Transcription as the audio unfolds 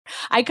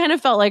I kind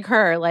of felt like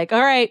her, like,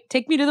 all right,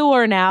 take me to the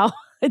war now.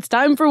 It's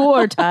time for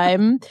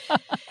wartime.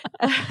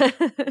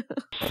 Anomaly.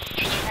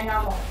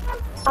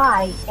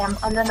 I am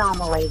an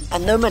anomaly.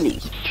 Anomaly.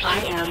 I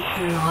am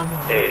an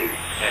anomaly.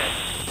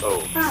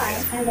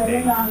 I am an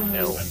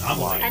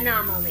anomaly.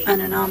 Anomaly.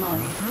 An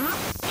anomaly.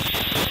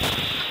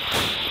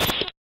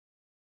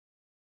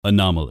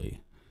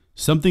 Anomaly.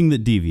 Something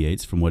that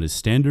deviates from what is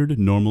standard,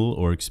 normal,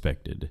 or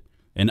expected.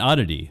 An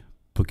oddity,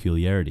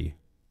 peculiarity,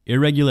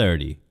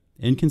 irregularity,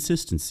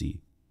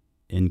 inconsistency,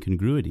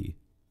 incongruity,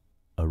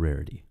 a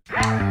rarity.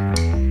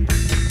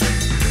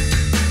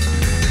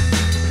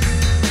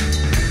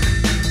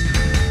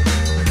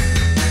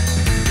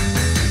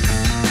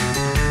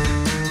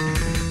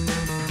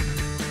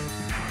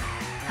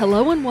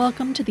 Hello and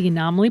welcome to the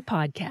Anomaly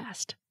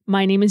Podcast.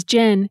 My name is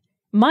Jen.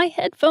 My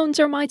headphones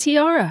are my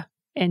tiara,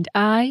 and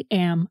I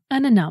am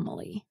an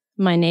anomaly.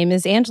 My name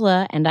is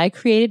Angela, and I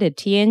created a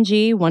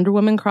TNG Wonder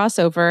Woman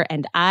crossover,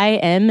 and I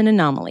am an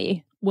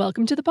anomaly.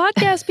 Welcome to the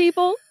podcast,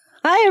 people.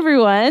 Hi,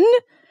 everyone.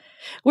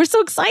 We're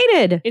so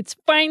excited. It's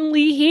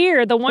finally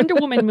here, the Wonder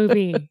Woman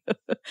movie.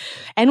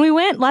 And we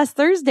went this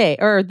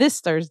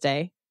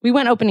Thursday. We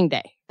went opening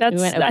day.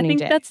 I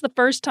think that's the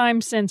first time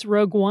since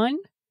Rogue One.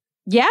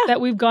 Yeah. That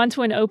we've gone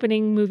to an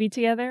opening movie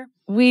together.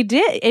 We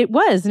did. It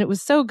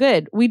was so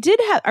good. We did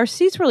have, our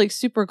seats were like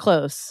super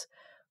close,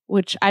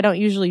 which I don't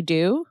usually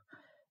do.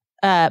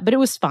 But it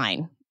was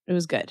fine. It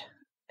was good.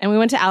 And we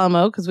went to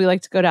Alamo because we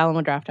like to go to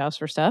Alamo Drafthouse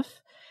for stuff.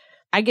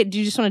 Do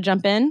you just want to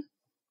jump in?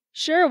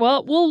 Sure.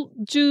 Well, we'll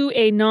do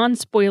a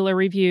non-spoiler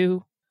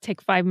review.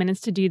 Take 5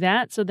 minutes to do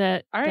that so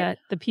that, that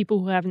the people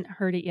who haven't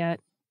heard it yet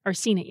or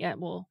seen it yet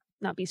will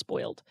not be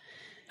spoiled.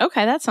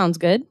 Okay, that sounds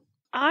good.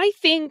 I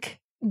think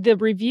the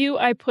review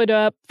I put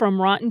up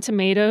from Rotten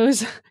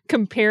Tomatoes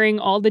comparing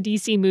all the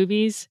DC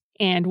movies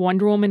and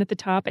Wonder Woman at the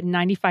top at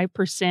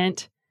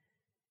 95%,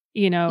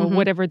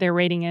 whatever their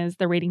rating is,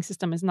 the rating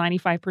system is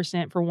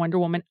 95% for Wonder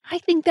Woman. I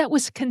think that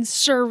was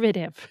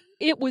conservative.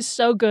 It was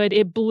so good.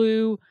 It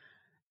blew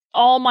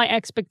all my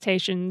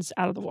expectations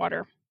out of the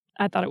water.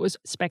 I thought it was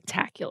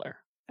spectacular.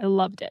 I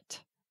loved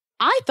it.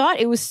 I thought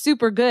it was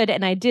super good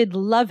and I did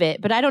love it,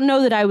 but I don't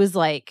know that I was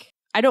like,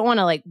 I don't want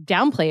to like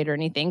downplay it or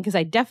anything because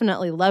I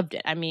definitely loved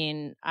it. I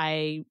mean,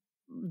 I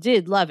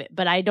did love it,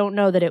 but I don't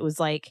know that it was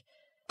like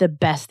the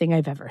best thing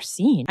I've ever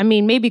seen. I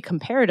mean, maybe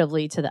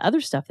comparatively to the other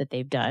stuff that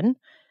they've done,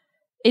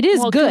 it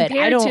is good.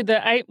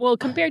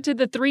 Compared to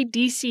the three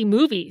DC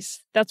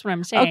movies, that's what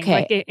I'm saying.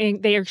 Okay.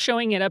 Like they are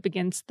showing it up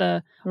against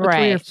the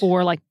 3 or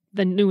 4, like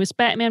the newest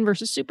Batman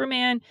versus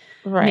Superman,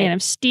 Man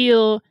of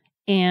Steel,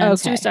 and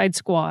Suicide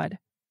Squad.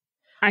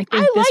 I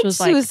think this was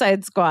like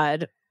Suicide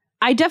Squad.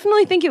 I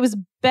definitely think it was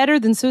better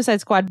than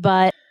Suicide Squad,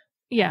 but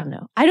yeah,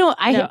 I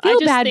feel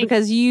bad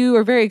because you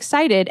are very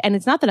excited, and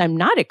it's not that I'm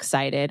not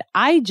excited.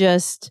 I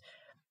just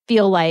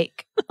feel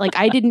like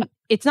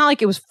it's not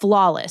like it was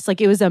flawless.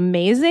 Like it was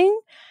amazing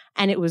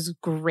and it was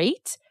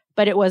great,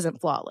 but it wasn't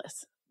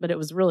flawless, but it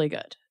was really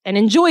good and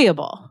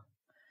enjoyable.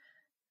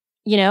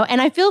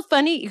 And I feel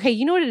funny. Okay,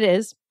 you know what it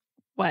is?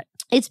 What?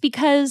 It's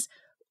because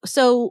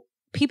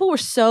people were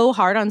so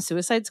hard on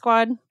Suicide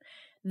Squad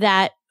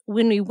that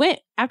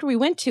after we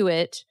went to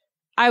it,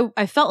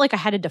 I felt like I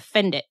had to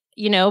defend it,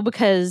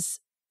 because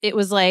it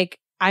was like,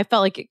 I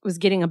felt like it was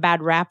getting a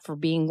bad rap for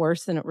being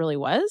worse than it really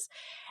was.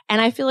 And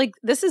I feel like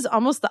this is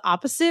almost the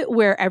opposite,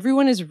 where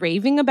everyone is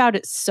raving about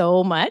it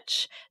so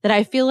much that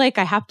I feel like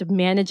I have to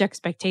manage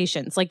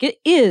expectations. Like it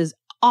is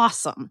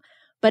awesome,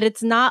 but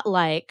it's not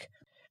like,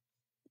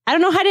 I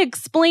don't know how to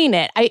explain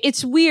it.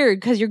 It's weird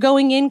because you're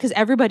going in because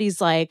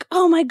everybody's like,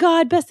 oh my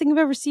God, best thing I've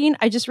ever seen.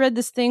 I just read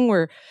this thing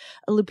where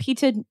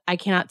Lupita, I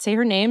cannot say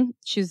her name.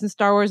 She was in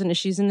Star Wars and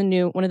she's in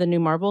one of the new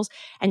Marvels.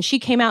 And she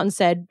came out and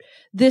said,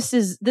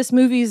 this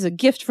movie is a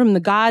gift from the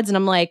gods. And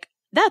I'm like,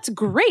 that's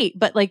great.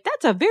 But like,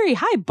 that's a very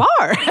high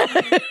bar.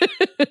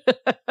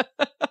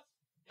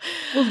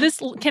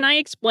 Well, can I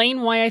explain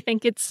why I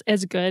think it's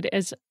as good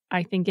as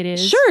I think it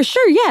is?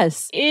 Sure.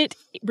 Yes. It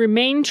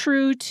remained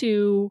true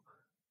to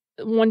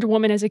Wonder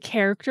Woman as a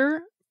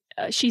character.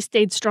 She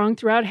stayed strong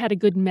throughout, had a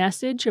good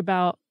message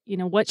about,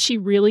 what she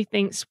really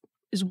thinks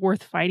is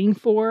worth fighting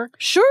for.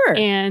 Sure.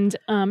 And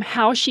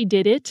how she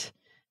did it.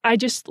 I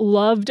just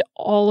loved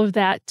all of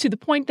that to the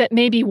point that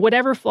maybe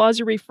whatever flaws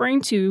you're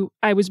referring to,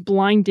 I was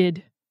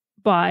blinded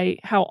by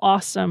how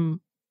awesome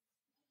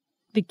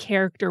the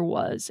character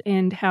was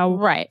and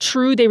how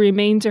true they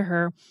remained to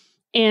her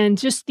and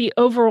just the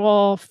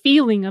overall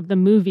feeling of the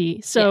movie.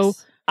 So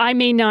yes. I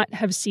may not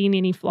have seen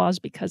any flaws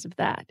because of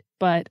that,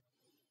 but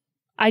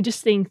I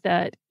just think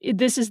that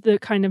this is the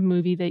kind of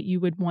movie that you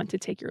would want to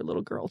take your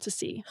little girl to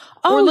see.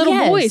 Or little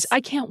boys. I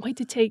can't wait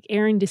to take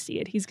Aaron to see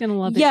it. He's going to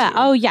love it too.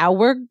 Oh yeah.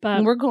 We're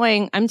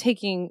going, I'm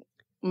taking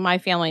my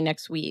family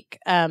next week.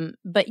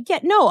 But yeah,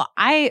 no,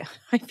 I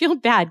feel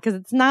bad because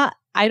it's not,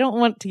 I don't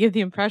want to give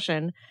the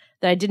impression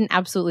that I didn't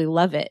absolutely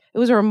love it. It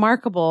was a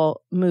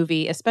remarkable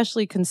movie,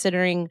 especially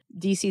considering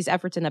DC's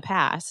efforts in the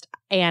past.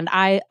 And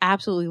I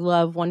absolutely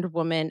love Wonder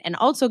Woman. And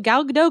also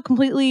Gal Gadot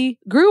completely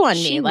grew on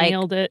me. She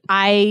nailed it.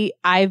 I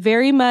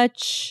very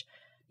much,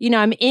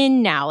 I'm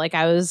in now. Like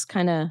I was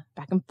kind of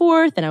back and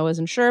forth and I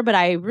wasn't sure, but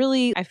I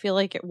feel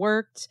like it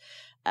worked.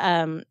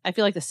 I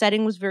feel like the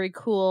setting was very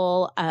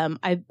cool.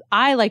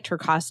 I liked her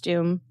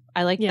costume.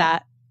 I liked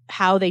that,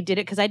 how they did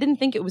it, because I didn't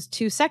think it was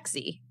too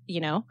sexy,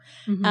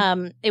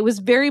 It was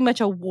very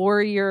much a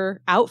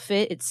warrior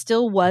outfit. It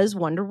still was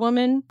Wonder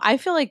Woman. I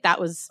feel like that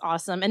was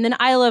awesome. And then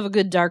I love a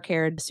good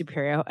dark-haired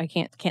superhero. I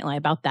can't lie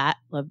about that.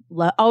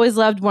 Always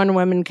loved Wonder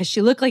Woman because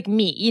she looked like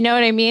me. You know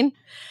what I mean?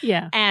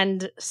 Yeah.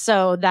 And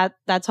so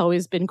that's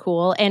always been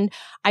cool. And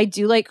I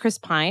do like Chris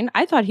Pine.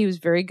 I thought he was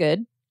very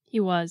good. He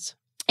was.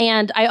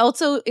 And I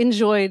also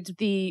enjoyed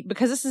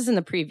because this is in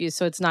the preview,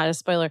 so it's not a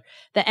spoiler,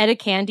 the Etta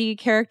Candy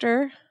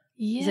character.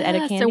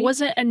 Yes, there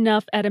wasn't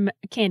enough Etta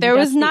Candy. There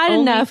was not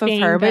enough of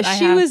her, but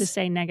she was to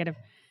say negative.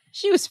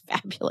 She was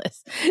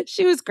fabulous.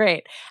 She was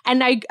great,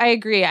 and I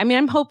agree. I mean,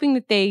 I'm hoping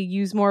that they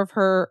use more of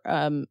her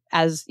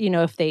as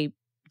if they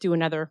do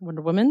another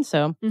Wonder Woman.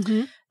 So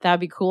that would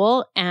be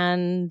cool.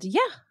 And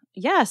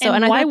yeah. So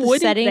and why I thought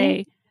wouldn't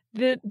they?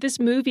 This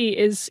movie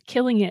is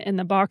killing it in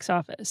the box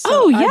office.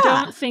 So I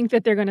don't think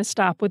that they're going to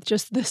stop with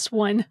just this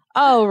one.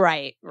 Oh,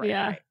 right.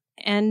 Yeah. Right.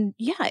 And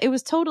yeah, it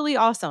was totally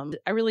awesome.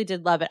 I really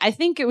did love it. I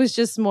think it was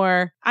just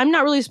more, I'm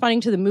not really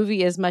responding to the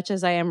movie as much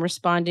as I am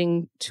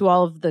responding to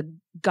all of the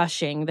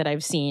gushing that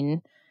I've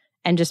seen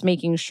and just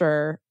making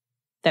sure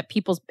that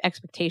people's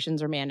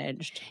expectations are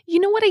managed. You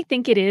know what I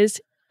think it is?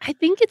 I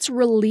think it's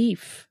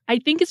relief. I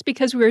think it's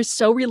because we were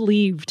so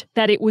relieved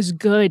that it was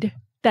good,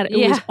 that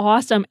it was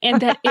awesome, and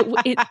that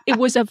it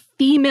was a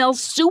female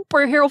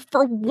superhero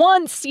for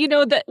once,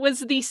 that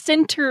was the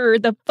center,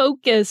 the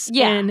focus.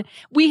 Yeah. And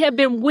we have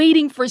been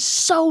waiting for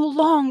so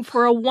long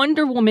for a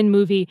Wonder Woman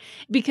movie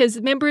because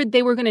remember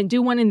they were going to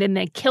do one and then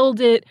they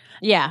killed it.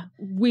 Yeah.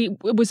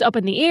 It was up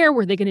in the air.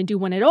 Were they going to do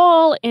one at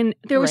all? And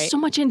there was so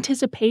much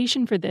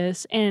anticipation for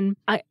this. And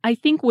I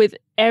think with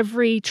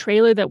every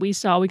trailer that we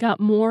saw, we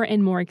got more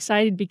and more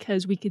excited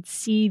because we could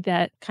see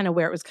that kind of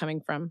where it was coming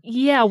from.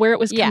 Yeah, where it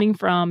was coming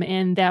from,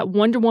 and that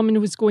Wonder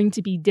Woman was going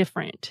to be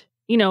different.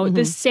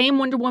 The same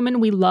Wonder Woman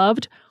we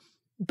loved,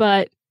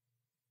 but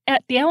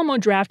at the Alamo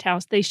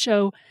Drafthouse, they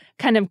show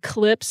kind of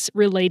clips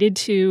related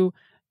to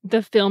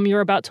the film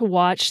you're about to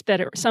watch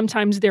that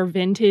sometimes they're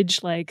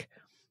vintage, like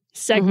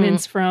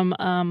segments from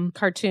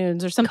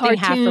cartoons or something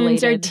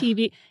half-related. Or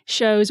TV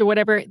shows or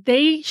whatever.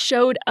 They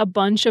showed a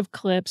bunch of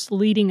clips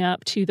leading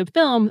up to the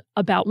film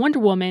about Wonder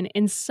Woman,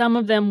 and some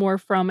of them were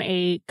from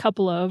a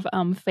couple of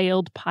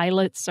failed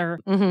pilots or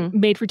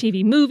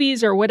made-for-TV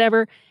movies or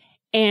whatever.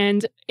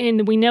 And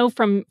we know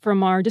from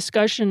our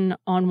discussion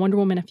on Wonder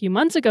Woman a few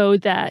months ago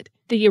that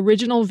the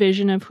original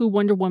vision of who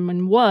Wonder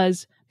Woman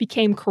was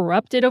became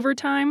corrupted over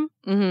time.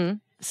 Mm-hmm.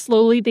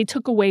 Slowly, they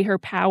took away her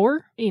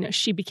power.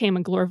 She became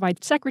a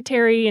glorified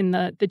secretary in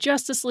the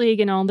Justice League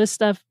and all this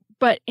stuff.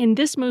 But in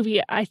this movie,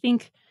 I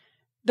think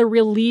the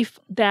relief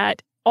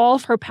that all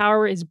of her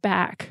power is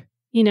back,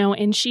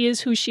 and she is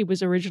who she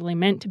was originally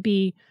meant to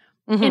be.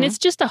 Mm-hmm. And it's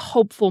just a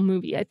hopeful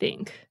movie, I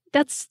think.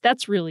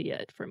 That's really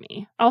it for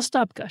me. I'll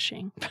stop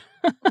gushing.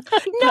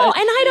 No,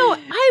 and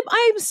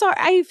I'm sorry.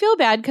 I feel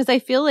bad because I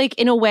feel like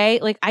in a way,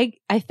 like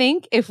I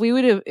think if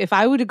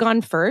I would have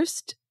gone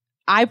first,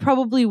 I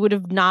probably would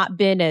have not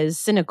been as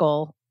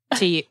cynical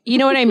to you. You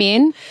know what I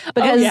mean?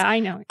 Because I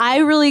know. I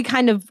really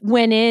kind of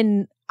went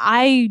in.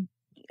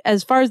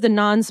 As far as the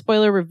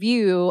non-spoiler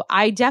review,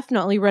 I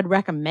definitely would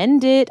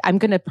recommend it. I'm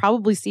going to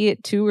probably see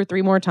it 2 or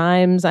 3 more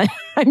times,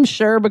 I'm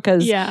sure,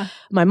 because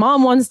my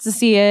mom wants to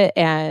see it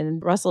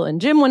and Russell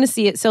and Jim want to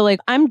see it. So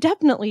I'm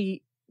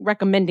definitely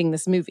recommending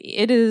this movie.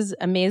 It is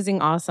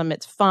amazing, awesome.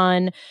 It's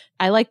fun.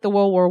 I like the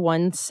World War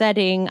I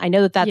setting. I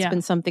know that's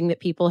been something that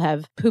people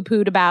have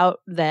poo-pooed about,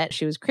 that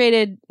she was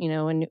created,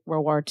 in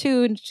World War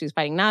II and she was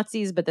fighting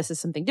Nazis, but this is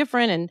something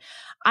different. And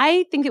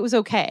I think it was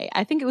okay.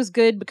 I think it was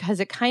good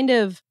because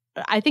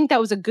I think that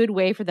was a good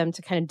way for them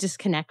to kind of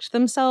disconnect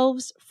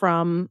themselves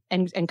from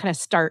and kind of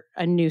start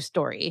a new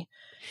story.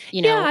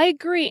 Yeah, I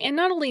agree. And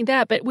not only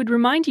that, but it would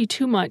remind you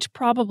too much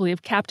probably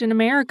of Captain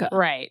America.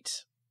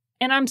 Right.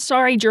 And I'm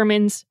sorry,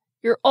 Germans,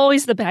 you're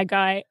always the bad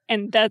guy,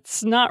 and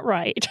that's not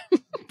right.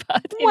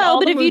 But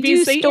if you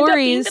do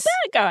stories, the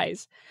bad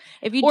guys.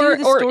 If you do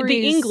the stories, or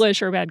the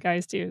English are bad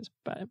guys too.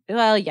 But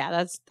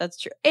that's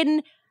true.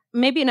 And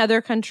maybe in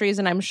other countries,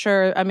 and I'm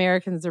sure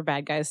Americans are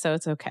bad guys, so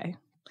it's okay.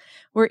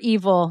 We're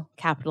evil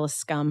capitalist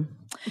scum.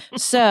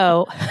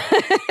 So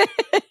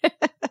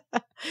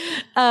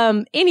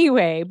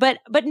anyway, but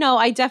no,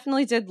 I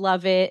definitely did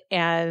love it.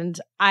 And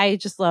I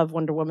just love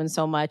Wonder Woman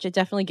so much. It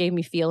definitely gave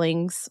me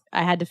feelings.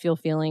 I had to feel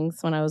feelings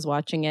when I was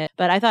watching it,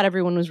 but I thought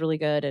everyone was really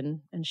good.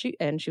 And she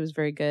was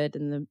very good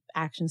in the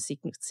action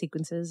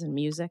sequences and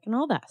music and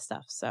all that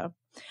stuff. So,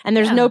 and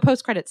there's no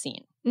post-credit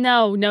scene.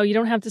 No, you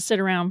don't have to sit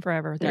around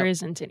forever. There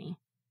isn't any.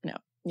 No.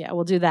 Yeah.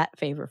 We'll do that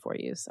favor for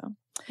you. So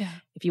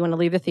if you want to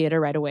leave the theater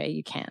right away,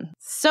 you can.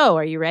 So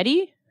are you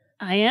ready?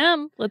 I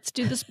am. Let's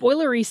do the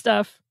spoilery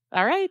stuff.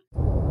 All right.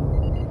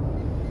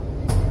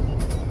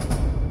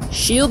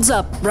 Shields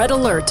up. Red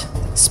alert.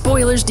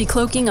 Spoilers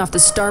decloaking off the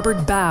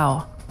starboard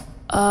bow.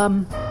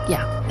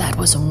 Yeah, that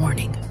was a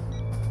warning.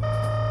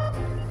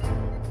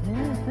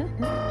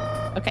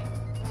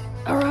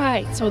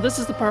 So this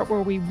is the part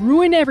where we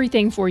ruin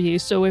everything for you.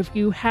 So if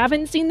you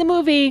haven't seen the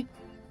movie,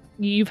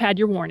 you've had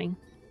your warning.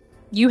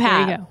 You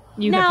have. There you go.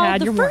 You have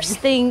had your warning. Now, the first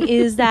thing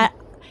is that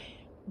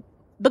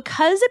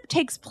because it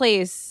takes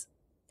place,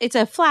 it's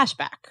a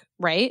flashback,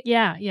 right?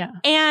 Yeah, yeah.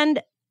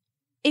 And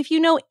if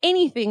you know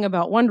anything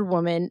about Wonder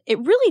Woman, it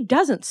really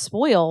doesn't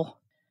spoil.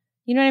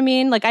 You know what I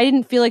mean? Like, I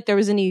didn't feel like there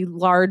was any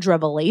large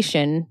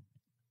revelation,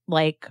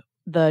 like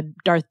the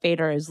Darth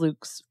Vader is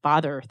Luke's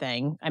father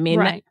thing. I mean,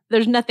 right.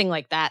 There's nothing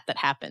like that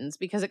happens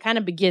because it kind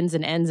of begins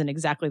and ends in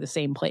exactly the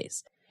same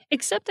place.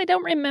 Except I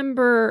don't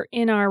remember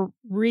in our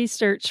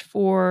research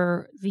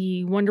for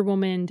the Wonder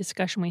Woman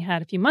discussion we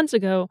had a few months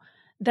ago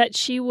that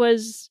she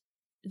was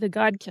the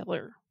God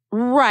Killer.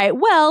 Right.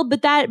 Well,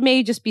 but that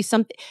may just be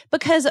something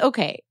because,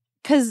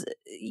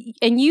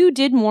 and you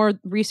did more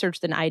research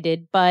than I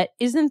did, but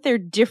isn't there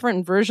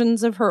different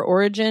versions of her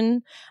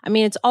origin? I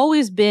mean, it's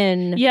always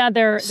been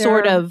there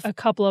sort of a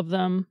couple of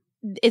them.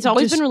 It's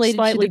always been related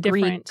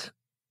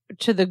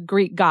to the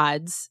Greek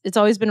gods. It's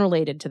always been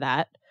related to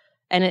that,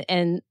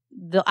 and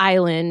the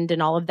island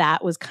and all of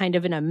that was kind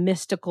of on a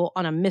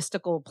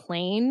mystical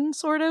plane,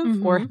 sort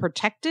of, or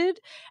protected,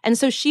 and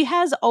so she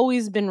has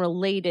always been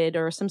related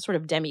or some sort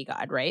of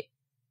demigod, right?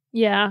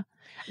 Yeah.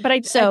 But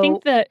I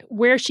think that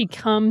where she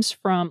comes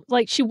from,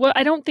 like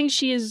I don't think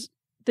she is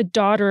the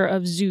daughter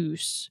of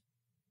Zeus,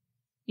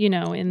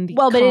 in the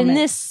but comic. in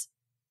this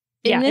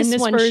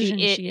one version,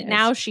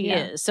 she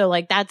is. So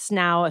like that's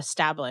now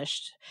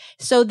established.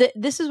 So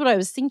this is what I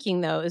was thinking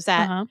though, is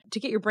that to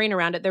get your brain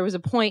around it, there was a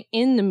point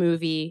in the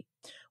movie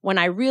when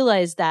I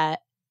realized that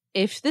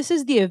if this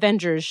is the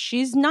Avengers,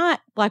 she's not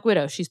Black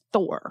Widow, she's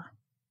Thor.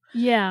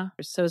 Yeah.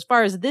 So as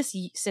far as this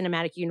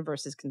cinematic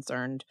universe is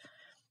concerned,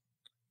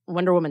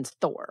 Wonder Woman's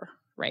Thor,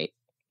 right?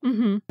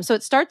 Mm-hmm. So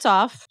it starts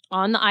off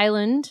on the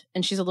island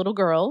and she's a little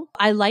girl.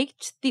 I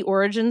liked the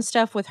origin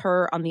stuff with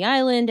her on the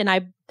island, and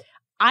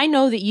I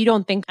know that you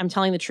don't think I'm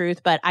telling the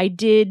truth, but I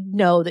did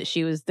know that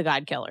she was the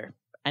God Killer.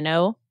 I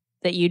know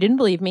that you didn't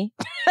believe me.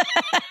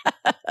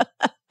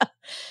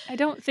 I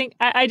don't think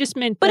I just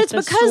meant but it's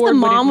because the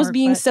mom was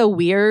being so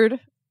weird,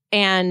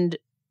 and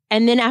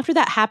then after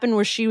that happened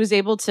where she was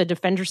able to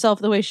defend herself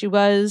the way she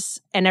was,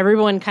 and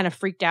everyone kind of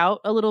freaked out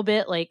a little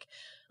bit, like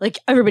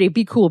everybody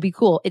be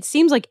cool. It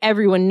seems like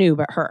everyone knew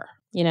but her,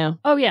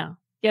 Oh, yeah.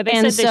 Yeah, they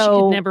said that she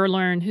could never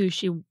learn who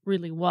she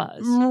really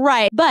was.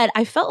 Right. But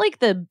I felt like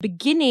the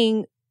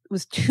beginning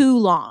was too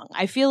long.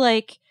 I feel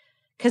like,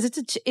 because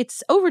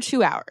it's over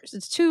 2 hours.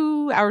 It's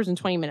 2 hours and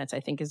 20 minutes, I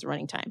think, is the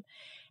running time.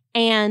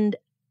 And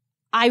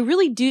I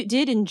really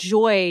did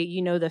enjoy,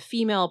 the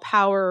female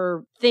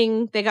power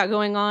thing they got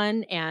going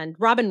on. And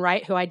Robin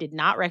Wright, who I did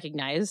not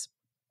recognize,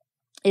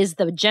 is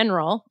the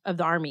general of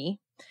the army.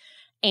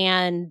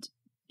 And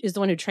is the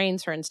one who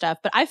trains her and stuff.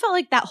 But I felt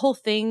like that whole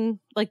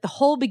thing, like the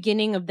whole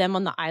beginning of them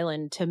on the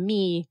island, to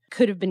me,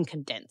 could have been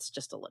condensed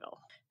just a little.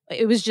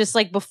 It was just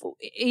like before,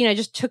 it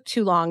just took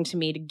too long to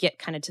me to get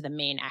kind of to the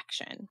main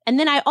action. And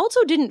then I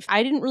also didn't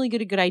really get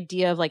a good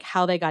idea of like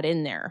how they got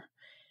in there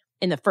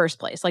in the first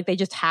place. Like they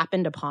just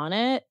happened upon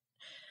it.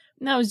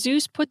 No,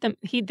 Zeus put them,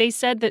 they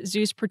said that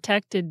Zeus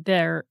protected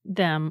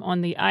them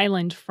on the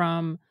island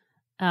from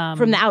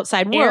the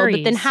outside world. Ares.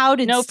 But then how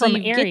did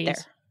Steve get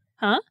there?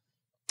 Huh?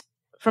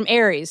 From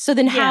Ares. So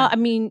then how, I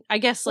mean, I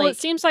guess it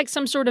seems like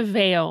some sort of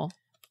veil,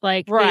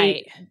 like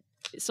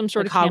some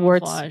sort of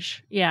camouflage.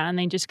 Yeah. And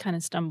they just kind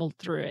of stumbled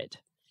through it.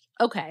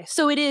 Okay.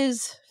 So it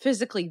is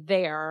physically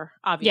there,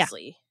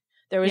 obviously. Yeah.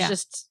 There was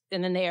just,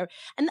 and then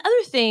and the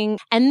other thing,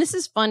 and this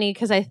is funny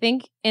because I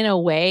think in a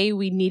way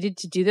we needed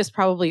to do this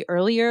probably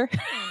earlier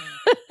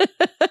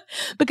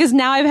because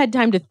now I've had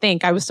time to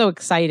think. I was so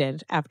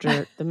excited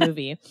after the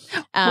movie.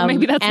 Well,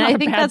 maybe that's not a bad thing. And I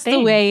think that's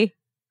the way,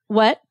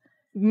 what?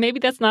 Maybe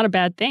that's not a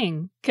bad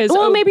thing. Because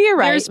maybe you're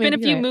right. There's been a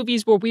few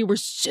movies where we were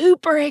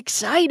super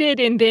excited,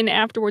 and then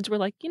afterwards we're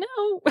like, it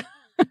wasn't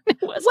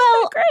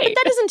that great. But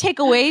that doesn't take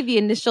away the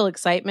initial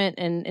excitement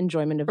and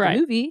enjoyment of the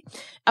movie.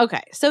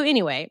 Okay, so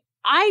anyway,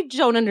 I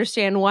don't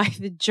understand why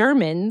the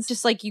Germans,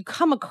 just like you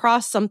come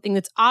across something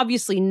that's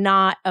obviously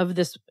not of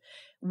this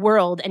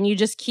world and you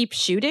just keep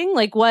shooting.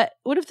 Like what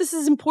if this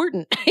is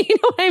important? You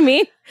know what I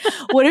mean?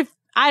 What if,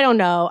 I don't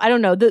know.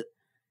 The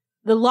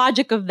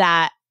logic of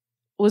that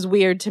was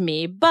weird to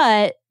me,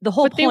 but the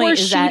whole point is that they were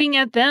shooting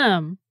at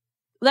them.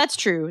 That's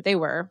true. They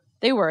were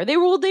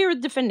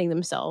defending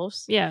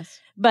themselves. Yes.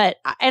 But,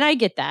 and I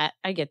get that.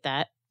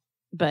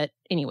 But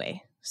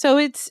anyway, so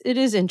it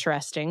is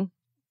interesting.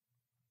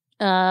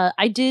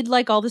 I did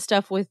like all the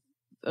stuff with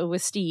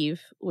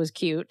Steve was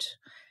cute,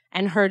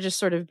 and her just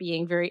sort of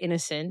being very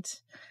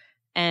innocent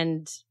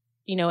and,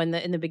 in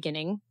the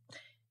beginning.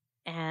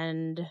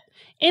 And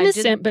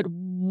innocent, but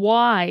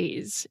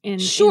wise in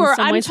sure,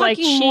 some ways. I'm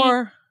talking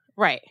more.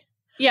 Right.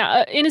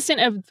 Yeah,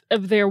 innocent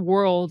of their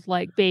world,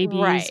 like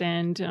babies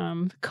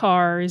and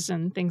cars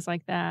and things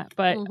like that.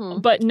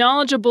 But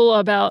knowledgeable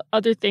about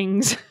other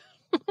things,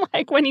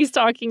 like when he's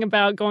talking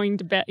about going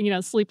to bed,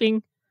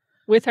 sleeping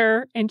with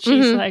her, and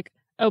she's like,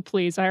 "Oh,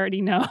 please, I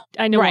already know.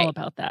 I know all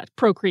about that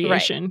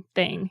procreation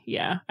thing."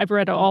 Yeah, I've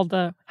read all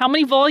how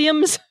many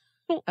volumes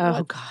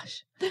Oh,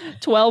 gosh.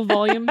 12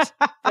 volumes.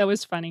 That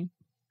was funny.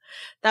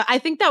 I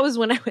think that was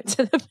when I went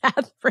to the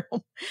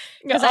bathroom.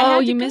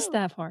 You missed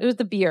that part. It was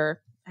the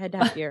beer. I had to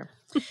have beer.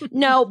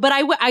 No, but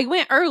I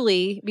went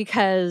early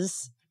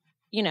because,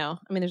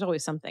 there's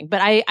always something.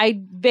 But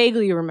I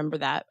vaguely remember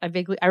that.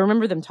 I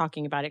remember them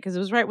talking about it because it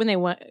was right when they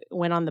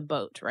went on the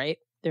boat, right?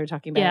 They were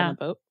talking about it on the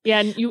boat. Yeah,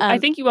 and I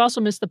think you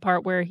also missed the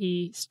part where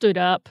he stood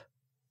up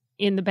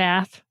in the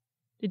bath.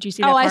 Did you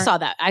see that part? I saw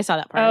that. I saw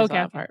that part. Oh, okay.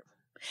 That part.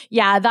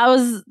 Yeah, that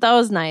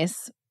was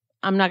nice.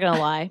 I'm not going to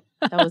lie.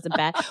 That wasn't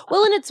bad.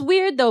 Well, and it's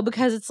weird, though,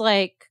 because it's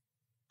like,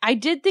 I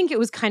did think it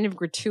was kind of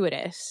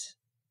gratuitous,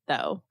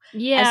 though.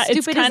 Yeah,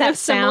 it's kind of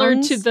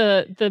similar to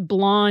the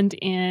blonde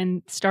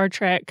in Star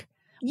Trek.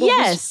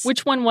 Yes.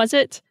 Which one was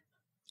it?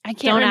 I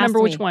can't remember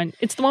which one.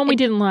 It's the one we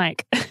didn't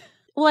like.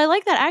 Well, I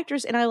like that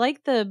actress, and I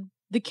like the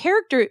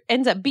character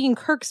ends up being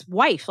Kirk's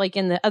wife, like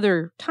in the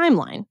other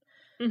timeline.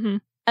 Mm-hmm.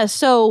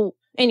 So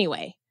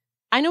anyway,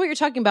 I know what you're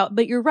talking about,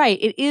 but you're right.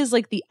 It is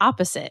like the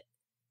opposite.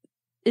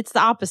 It's the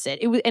opposite.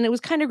 It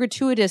was kind of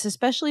gratuitous,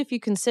 especially if you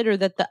consider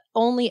that the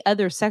only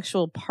other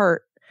sexual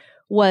part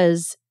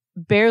was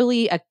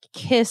barely a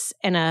kiss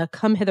and a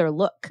come hither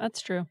look.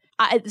 That's true.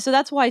 So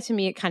that's why to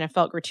me it kind of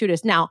felt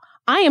gratuitous. Now,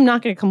 I am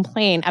not going to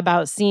complain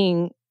about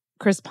seeing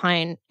Chris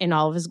Pine in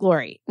all of his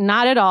glory.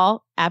 Not at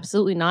all.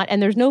 Absolutely not.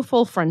 And there's no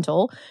full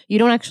frontal. You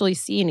don't actually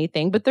see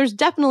anything, but there's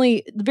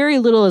definitely very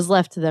little is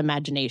left to the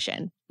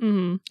imagination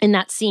in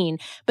that scene.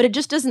 But it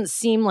just doesn't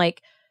seem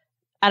like,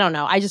 I don't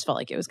know. I just felt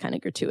like it was kind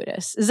of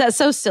gratuitous. Is that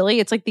so silly?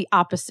 It's like the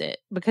opposite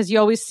because you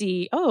always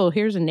see, oh,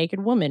 here's a naked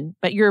woman.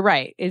 But you're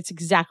right. It's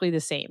exactly the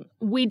same.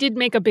 We did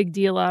make a big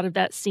deal out of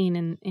that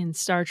scene in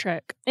Star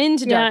Trek.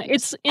 Into Darkness. Yeah,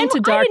 it's Into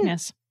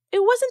Darkness.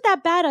 It wasn't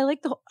that bad. I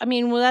like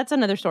that's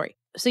another story.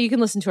 So you can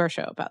listen to our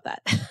show about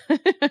that.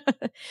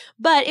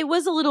 But it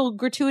was a little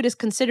gratuitous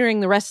considering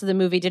the rest of the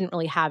movie didn't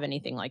really have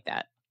anything like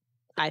that,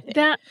 I think.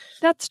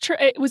 That's true.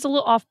 It was a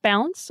little off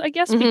balance, I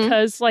guess,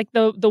 because like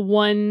the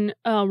one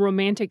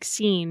romantic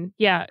scene,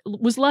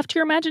 was left to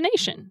your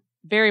imagination.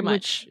 Very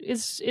much.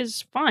 Which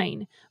is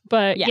fine.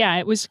 But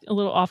it was a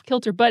little off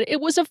kilter. But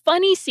it was a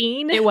funny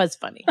scene. It was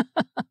funny.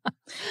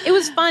 It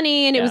was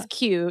funny and it was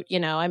cute.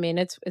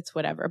 It's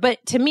whatever.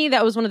 But to me,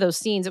 that was one of those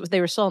scenes.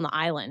 They were still on the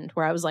island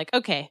where I was like,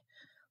 okay,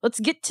 let's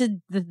get to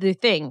the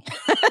thing.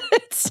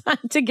 It's time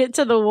to get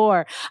to the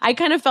war. I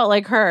kind of felt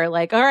like her,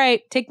 like, all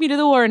right, take me to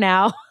the war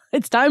now.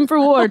 It's time for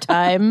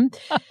wartime.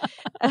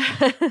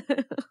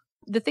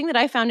 The thing that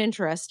I found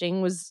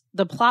interesting was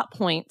the plot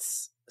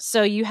points.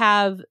 So you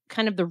have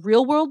kind of the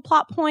real world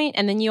plot point,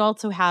 and then you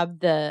also have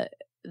the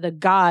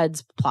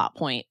gods plot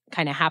point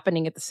kind of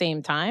happening at the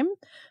same time.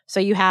 So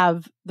you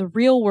have the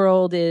real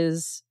world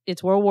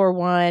it's World War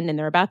I and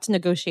they're about to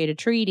negotiate a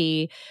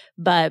treaty,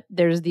 but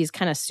there's these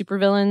kind of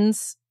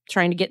supervillains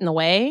trying to get in the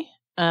way.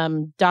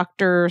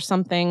 Dr.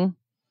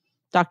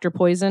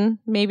 Poison,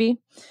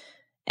 maybe.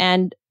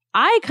 And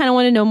I kind of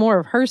want to know more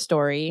of her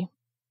story,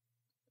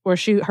 where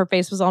her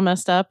face was all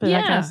messed up and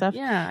that kind of stuff.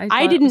 Yeah,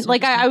 I didn't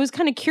like. I was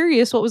kind of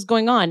curious what was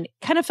going on.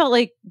 Kind of felt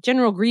like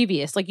General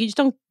Grievous. Like you just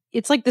don't.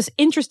 It's like this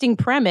interesting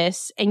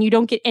premise, and you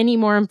don't get any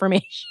more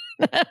information.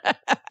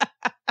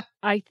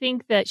 I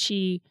think that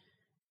she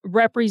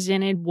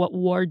represented what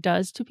war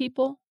does to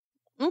people.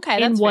 Okay,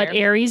 that's and what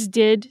fair. Ares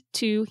did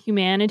to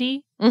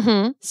humanity.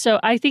 Mm-hmm. So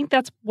I think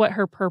that's what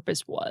her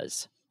purpose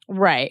was.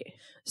 Right.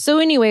 So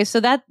anyway,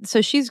 so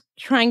she's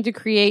trying to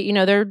create,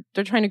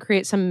 they're trying to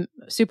create some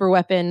super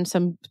weapon,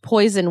 some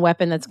poison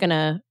weapon that's going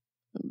to,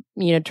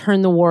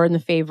 turn the war in the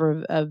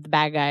favor of the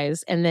bad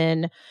guys. And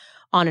then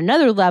on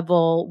another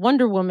level,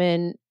 Wonder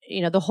Woman,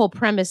 the whole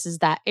premise is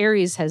that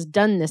Ares has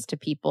done this to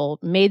people,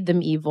 made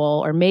them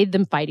evil or made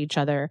them fight each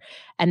other,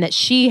 and that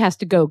she has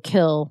to go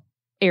kill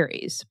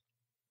Ares.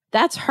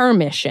 That's her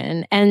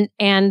mission. And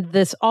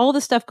all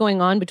the stuff going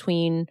on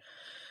between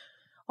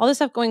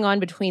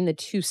the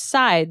two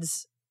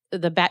sides,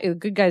 the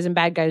good guys and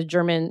bad guys,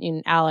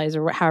 German allies,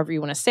 or however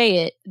you want to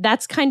say it,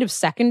 that's kind of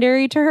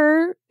secondary to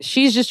her.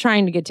 She's just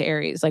trying to get to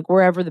Ares, like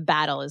wherever the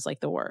battle is like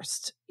the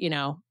worst,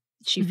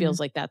 she feels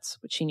like that's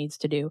what she needs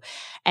to do.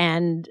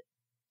 And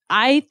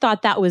I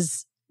thought that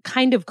was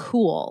kind of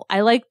cool.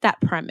 I like that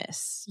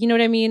premise. You know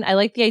what I mean? I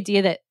like the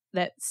idea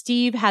that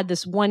Steve had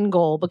this one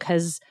goal,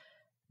 because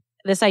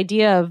this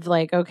idea of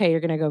like, okay,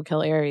 you're going to go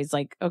kill Ares,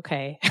 like,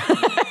 okay,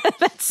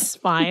 that's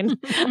fine,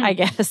 I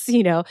guess,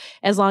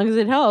 as long as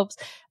it helps.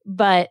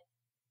 But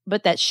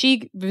that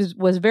she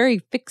was very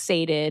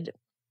fixated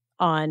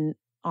on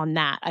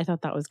that. I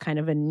thought that was kind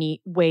of a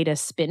neat way to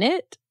spin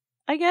it,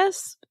 I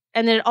guess.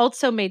 And then it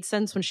also made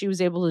sense when she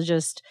was able to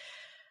just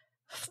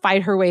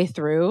fight her way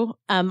through.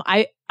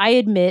 I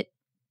admit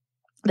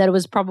that it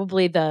was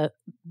probably the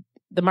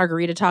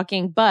margarita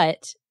talking,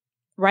 but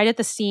right at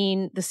the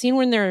scene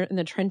when they're in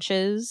the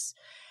trenches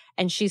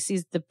and she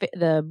sees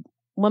the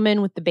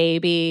woman with the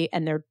baby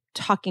and they're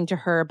talking to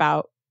her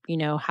about,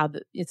 how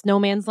it's no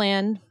man's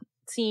land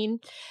scene.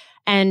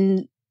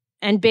 And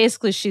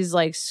basically she's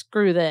like,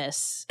 screw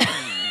this.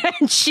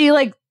 And she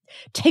like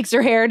takes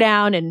her hair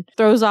down and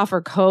throws off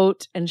her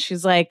coat. And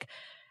she's like,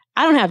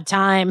 I don't have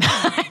time.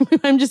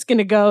 I'm just going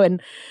to go.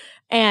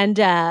 And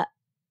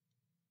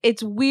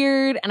it's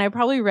weird. And I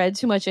probably read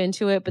too much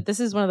into it, but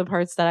this is one of the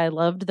parts that I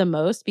loved the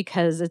most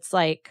because it's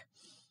like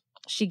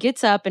she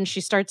gets up and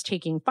she starts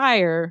taking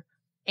fire.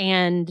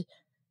 And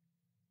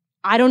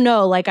I don't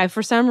know, like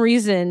for some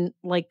reason,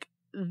 like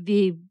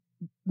the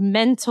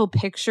mental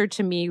picture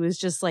to me was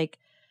just like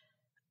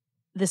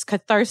this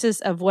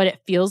catharsis of what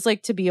it feels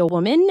like to be a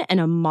woman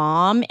and a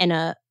mom and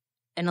a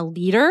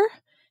leader.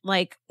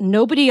 Like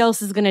nobody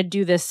else is going to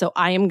do this, so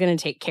I am going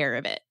to take care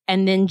of it.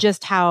 And then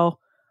just how,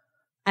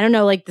 I don't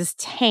know, like this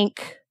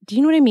tank, do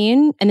you know what I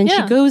mean? And then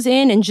she goes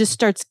in and just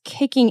starts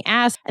kicking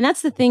ass. And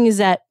that's the thing is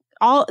that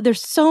there's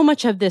so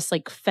much of this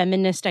like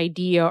feminist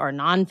idea or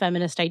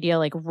non-feminist idea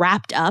like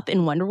wrapped up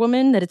in Wonder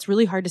Woman that it's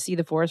really hard to see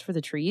the forest for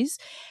the trees.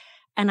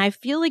 And I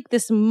feel like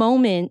this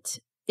moment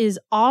is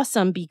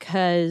awesome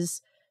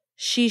because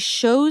she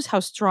shows how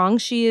strong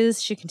she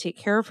is. She can take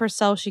care of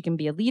herself. She can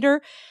be a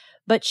leader.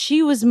 But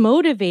she was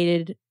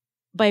motivated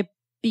by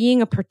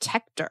being a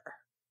protector.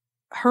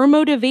 Her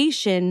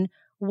motivation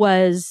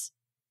was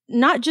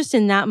not just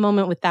in that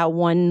moment with that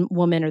one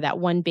woman or that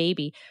one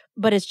baby,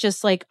 but it's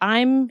just like,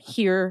 I'm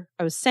here.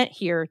 I was sent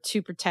here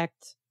to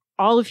protect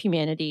all of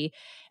humanity.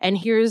 And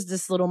here's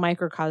this little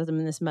microcosm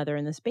in this mother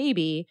and this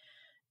baby.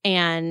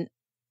 And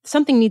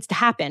something needs to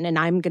happen and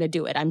I'm going to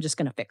do it. I'm just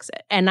going to fix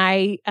it. And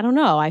I don't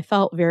know. I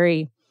felt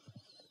very,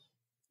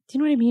 do you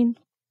know what I mean?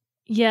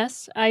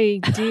 Yes, I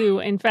do.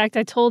 In fact,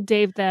 I told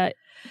Dave that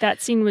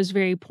scene was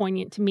very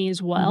poignant to me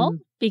as well,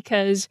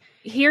 because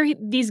here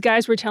these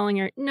guys were telling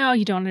her, no,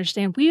 you don't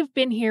understand. We've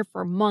been here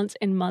for months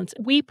and months.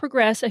 We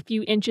progress a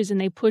few inches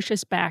and they push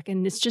us back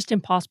and it's just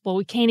impossible.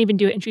 We can't even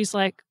do it. And she's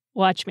like,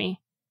 watch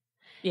me.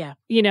 Yeah.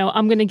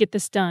 I'm going to get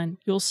this done.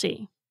 You'll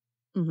see.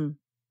 Mm-hmm.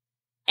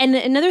 And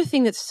another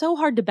thing that's so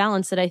hard to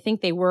balance that I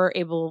think they were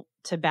able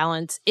to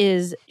balance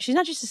is she's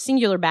not just a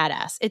singular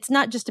badass. It's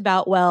not just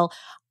about, well,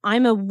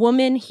 I'm a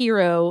woman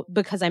hero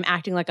because I'm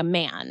acting like a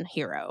man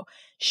hero.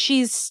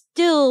 She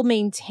still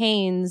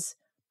maintains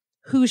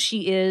who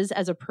she is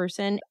as a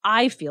person.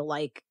 I feel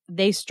like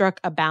they struck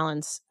a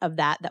balance of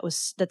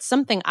that's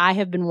something I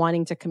have been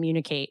wanting to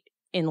communicate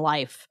in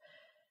life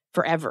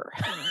forever.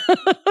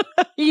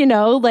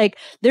 Like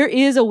there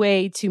is a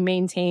way to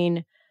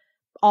maintain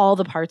all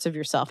the parts of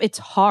yourself. It's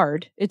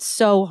hard. It's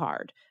so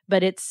hard,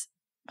 but it's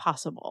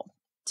possible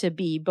to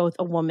be both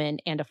a woman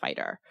and a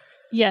fighter.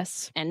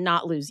 Yes. And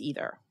not lose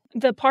either.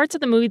 The parts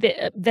of the movie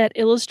that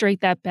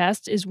illustrate that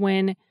best is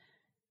when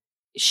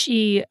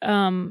she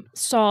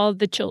saw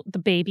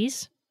the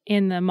babies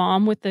and the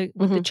mom with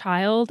the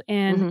child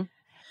and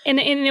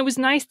it was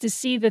nice to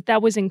see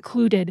that was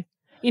included,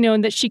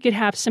 and that she could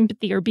have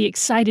sympathy or be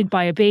excited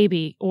by a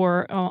baby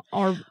or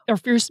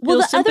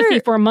feel sympathy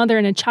for a mother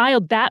and a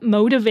child. That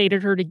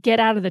motivated her to get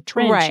out of the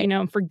trench,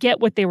 and forget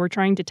what they were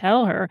trying to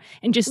tell her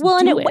and just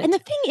do it. And the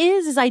thing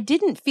is I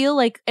didn't feel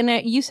like, and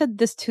you said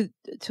this to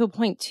a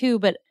point too,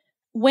 but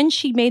when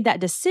she made that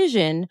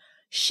decision,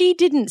 she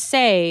didn't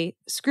say,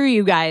 screw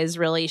you guys,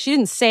 really. She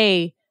didn't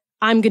say,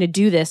 I'm going to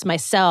do this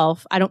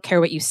myself. I don't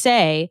care what you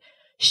say.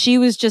 She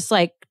was just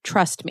like,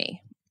 trust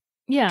me.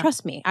 Yeah.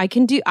 Trust me. I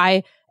can do,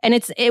 and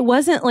it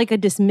wasn't like a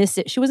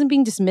dismissive, she wasn't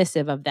being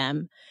dismissive of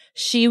them.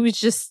 She was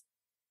just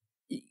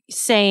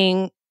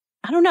saying,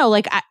 I don't know,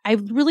 like, I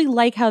really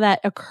like how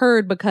that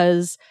occurred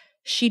because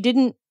she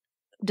didn't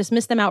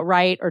dismiss them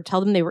outright or tell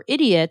them they were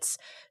idiots.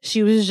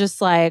 She was just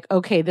like,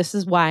 okay, this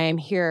is why I'm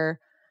here.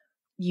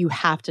 You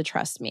have to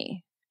trust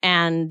me.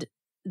 And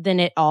then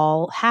it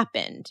all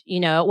happened.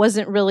 It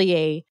wasn't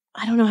really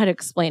I don't know how to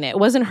explain it. It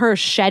wasn't her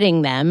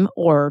shedding them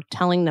or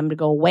telling them to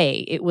go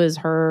away. It was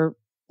her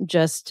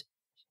just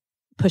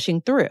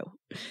pushing through.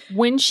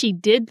 When she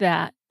did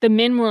that, the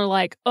men were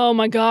like, oh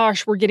my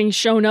gosh, we're getting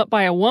shown up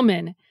by a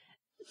woman.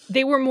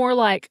 They were more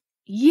like,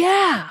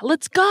 yeah,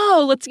 let's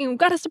go. We've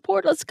got to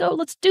support. Let's go.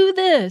 Let's do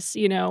this.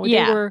 They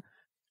were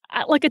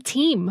like a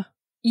team.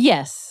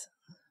 Yes.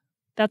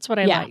 That's what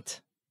I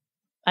liked.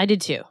 I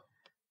did too.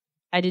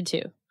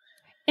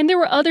 And there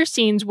were other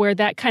scenes where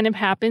that kind of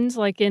happens,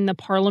 like in the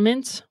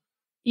Parliament,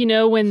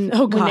 when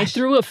they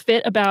threw a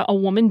fit about a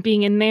woman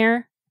being in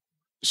there.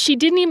 She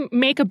didn't even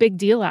make a big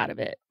deal out of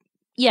it.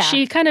 Yeah.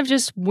 She kind of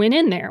just went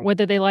in there,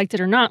 whether they liked it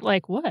or not.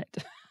 Like, what?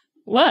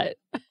 What?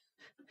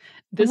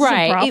 This is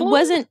a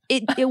problem?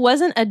 It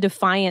wasn't a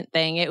defiant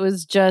thing. It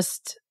was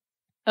just,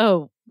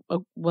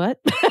 what?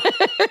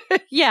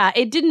 Yeah,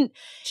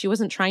 she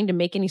wasn't trying to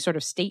make any sort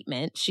of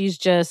statement. She's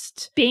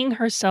just being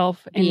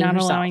herself and not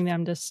allowing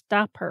them to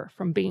stop her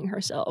from being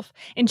herself.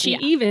 And she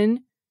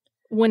even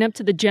went up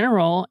to the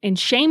general and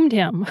shamed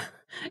him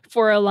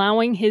for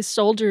allowing his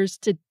soldiers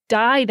to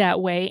die that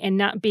way and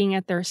not being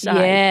at their side.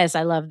 Yes,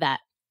 I love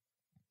that.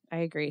 I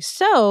agree.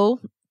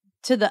 So,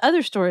 to the other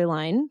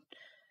storyline,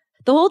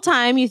 the whole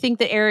time you think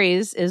that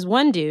Ares is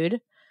one dude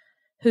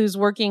who's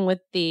working with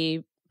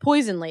the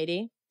poison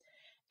lady.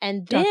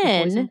 And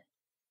then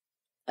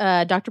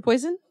Dr.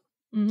 Poison?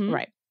 Mm-hmm.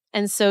 Right.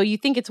 And so you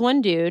think it's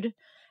one dude,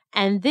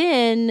 and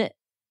then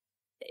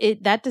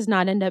that does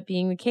not end up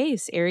being the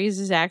case. Ares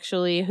is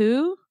actually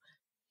who?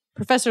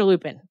 Professor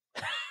Lupin.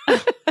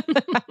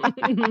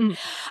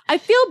 I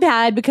feel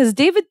bad because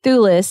David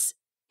Thewlis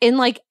in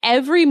like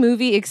every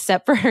movie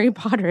except for Harry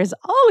Potter is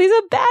always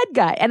a bad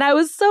guy. And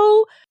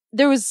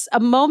there was a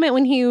moment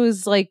when he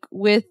was like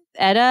with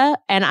Etta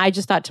and I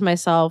just thought to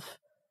myself,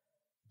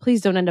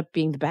 please don't end up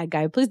being the bad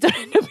guy. Please don't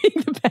end up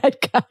being the bad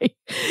guy.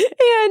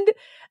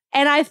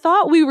 And I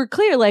thought we were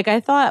clear. Like I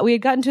thought we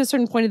had gotten to a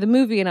certain point of the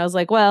movie and I was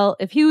like, well,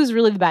 if he was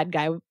really the bad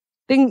guy,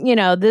 then,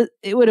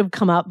 it would have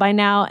come up by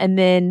now. And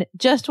then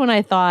just when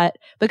I thought,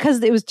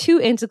 because it was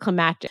too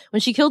anticlimactic,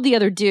 when she killed the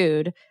other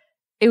dude,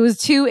 it was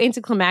too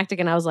anticlimactic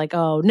and I was like,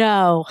 oh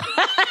no.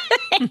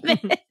 and then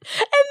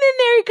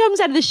there he comes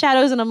out of the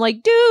shadows and I'm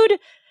like, dude,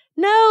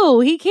 no,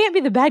 he can't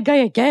be the bad guy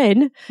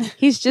again.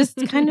 He's just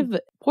kind of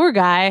a poor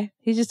guy.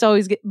 He just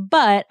always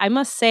but I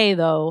must say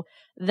though,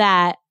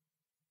 that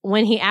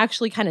when he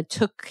actually kind of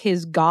took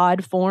his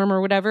god form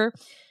or whatever,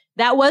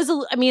 that was,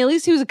 at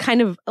least he was a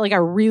kind of like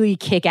a really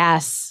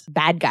kick-ass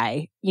bad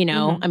guy,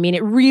 Mm-hmm.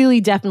 It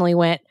really definitely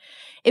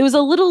it was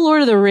a little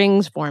Lord of the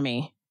Rings for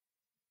me.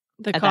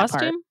 The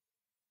costume?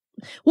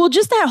 Well,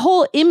 just that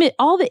whole image,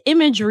 all the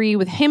imagery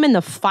with him and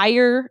the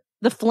fire,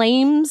 the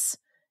flames,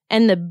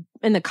 and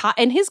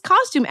and his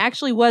costume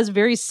actually was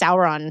very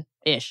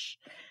Sauron-ish.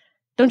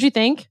 Don't you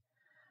think?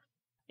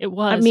 It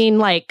was.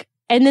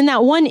 And then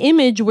that one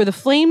image where the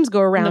flames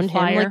go around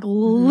him,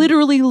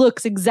 literally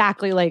looks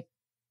exactly like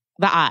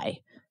the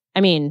eye.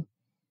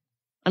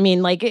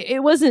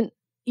 It wasn't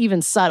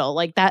even subtle.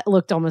 Like that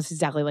looked almost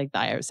exactly like the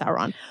eye of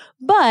Sauron.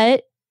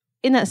 But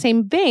in that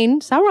same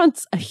vein,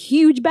 Sauron's a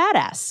huge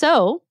badass.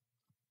 So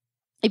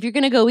if you're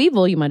going to go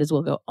evil, you might as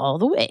well go all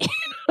the way.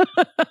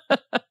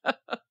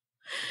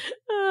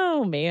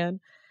 Oh, man.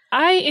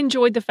 I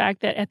enjoyed the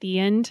fact that at the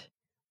end,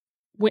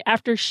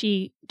 after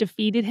she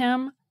defeated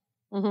him,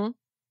 mm-hmm.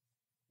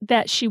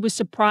 that she was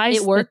surprised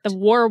it worked. That the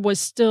war was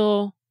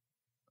still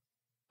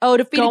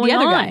defeated the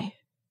other guy.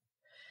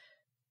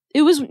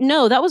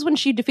 That was when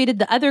she defeated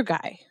the other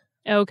guy.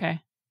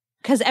 Okay.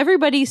 Because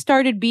everybody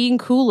started being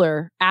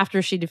cooler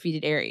after she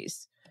defeated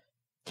Ares.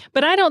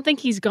 But I don't think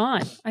he's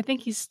gone. I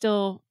think he's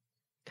still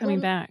coming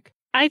back.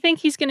 I think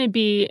he's going to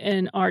be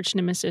an arch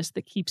nemesis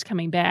that keeps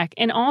coming back.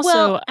 And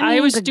also, I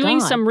was doing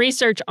some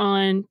research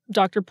on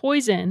Dr.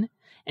 Poison.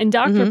 And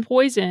Dr. Mm-hmm.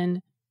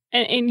 Poison,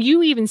 and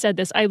you even said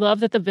this, I love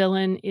that the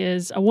villain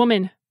is a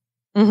woman.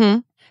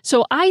 Mm-hmm.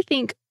 So I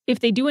think if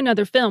they do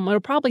another film,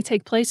 it'll probably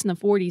take place in the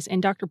 40s, and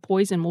Dr.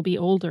 Poison will be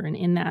older and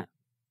in that,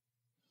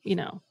 in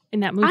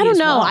that movie. I don't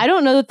know. Well. I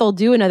don't know that they'll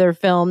do another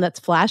film that's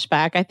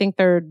flashback. I think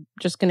they're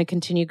just going to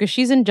continue because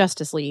she's in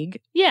Justice League.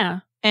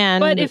 Yeah.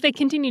 But if they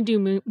continue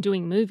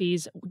doing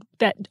movies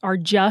that are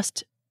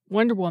just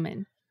Wonder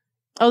Woman,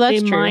 they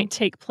true. Might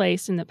take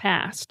place in the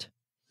past.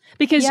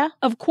 Because,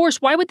 of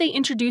course, why would they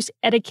introduce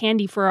Etta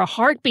Candy for a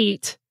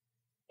heartbeat?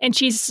 And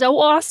she's so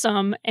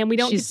awesome, and we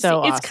don't get to see.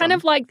 Awesome. It's kind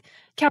of like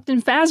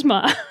Captain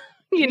Phasma,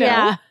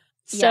 Yeah.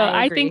 So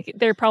I think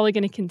they're probably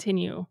going to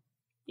continue,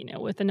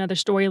 with another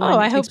storyline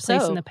that takes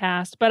place in the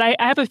past. But I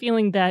have a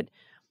feeling that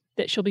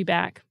she'll be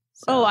back.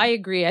 So. Oh, I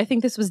agree. I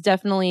think this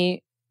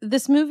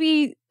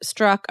movie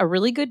struck a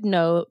really good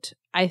note.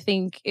 I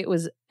think it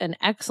was an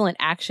excellent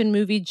action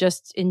movie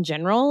just in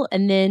general.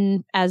 And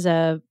then as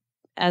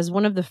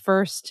one of the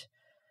first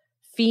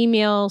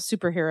female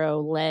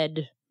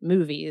superhero-led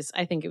movies,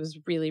 I think it was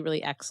really,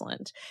 really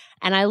excellent.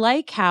 And I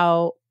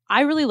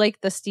really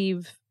like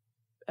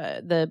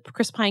the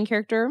Chris Pine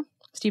character,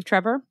 Steve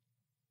Trevor.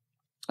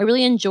 I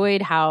really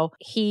enjoyed how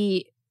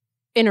he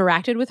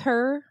interacted with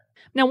her.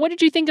 Now, what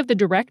did you think of the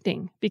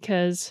directing?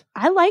 Because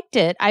I liked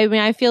it.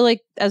 I feel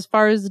like as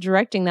far as the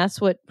directing,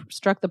 that's what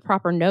struck the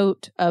proper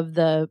note of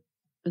the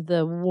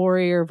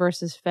warrior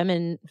versus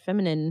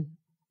feminine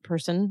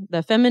person,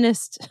 the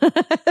feminist,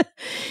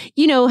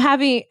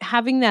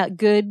 having that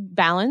good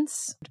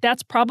balance.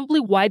 That's probably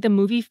why the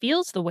movie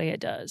feels the way it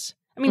does.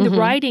 The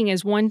writing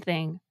is one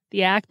thing,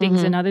 the acting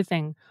is another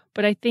thing,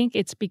 but I think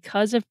it's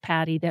because of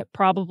Patty that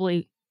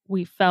probably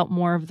we felt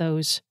more of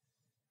those.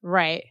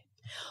 Right.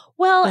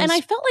 Well, and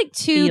I felt like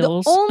too,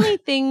 feels. the only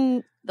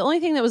thing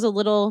that was a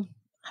little,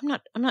 I'm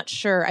not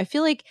sure. I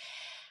feel like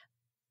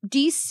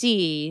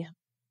DC,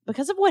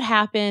 because of what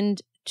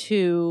happened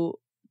to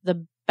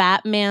the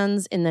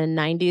Batmans in the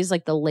 90s,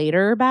 like the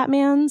later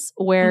Batmans,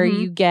 where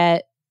you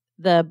get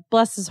the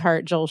bless his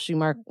heart, Joel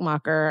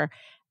Schumacher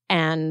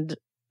and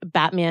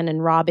Batman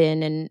and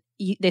Robin, and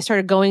they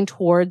started going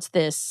towards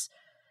this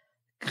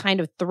kind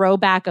of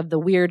throwback of the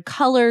weird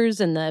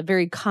colors and the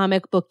very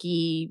comic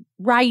booky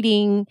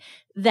writing,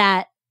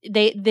 that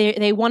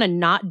they want to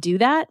not do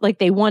that. Like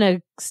they want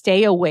to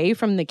stay away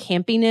from the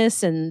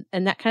campiness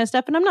and that kind of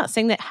stuff. And I'm not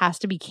saying that has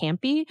to be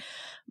campy,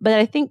 but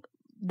I think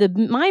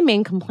my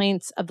main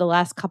complaints of the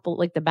last couple,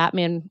 like the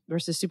Batman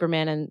versus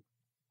Superman and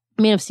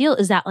Man of Steel,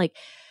 is that like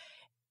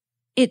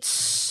it's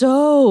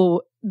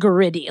so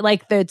gritty.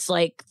 Like it's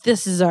like,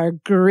 this is our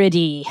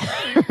gritty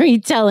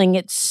retelling.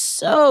 It's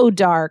so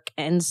dark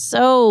and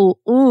so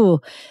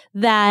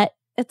that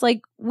it's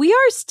like we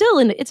are still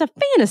it's a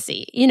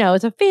fantasy,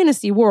 it's a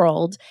fantasy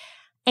world.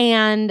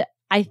 And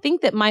I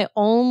think that my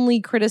only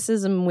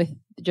criticism with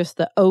just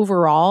the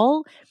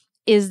overall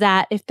is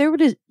that if there were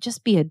to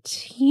just be a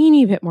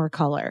teeny bit more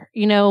color,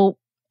 you know,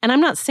 and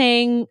I'm not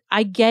saying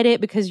I get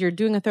it because you're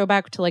doing a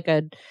throwback to like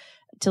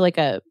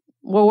a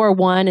World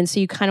War I, and so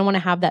you kind of want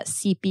to have that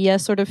sepia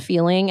sort of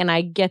feeling, and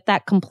I get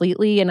that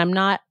completely, and I'm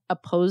not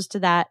opposed to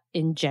that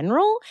in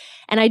general.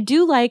 And I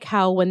do like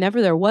how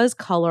whenever there was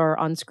color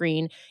on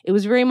screen, it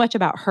was very much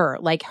about her.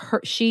 Like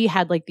she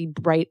had like the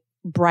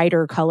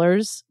brighter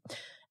colors,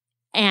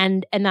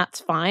 and that's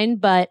fine.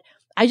 But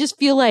I just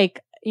feel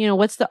like, you know,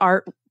 what's the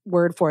art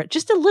word for it?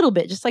 Just a little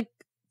bit, just like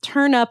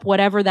turn up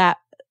whatever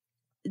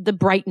the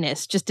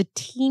brightness, just a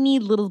teeny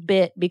little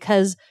bit,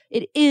 because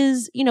it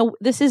is, you know,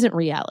 this isn't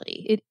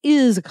reality. It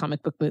is a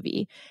comic book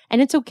movie,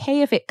 and it's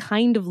okay if it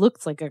kind of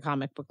looks like a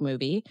comic book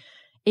movie.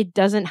 It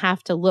doesn't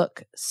have to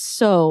look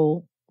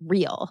so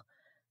real,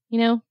 you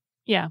know?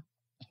 Yeah.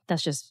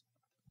 That's just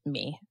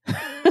me.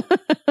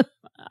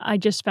 I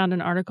just found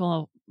an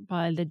article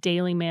by the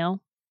Daily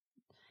Mail,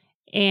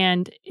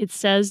 and it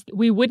says,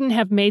 we wouldn't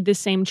have made the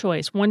same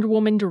choice. Wonder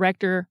Woman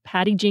director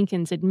Patty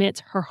Jenkins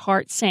admits her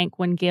heart sank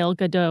when Gal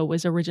Gadot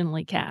was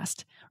originally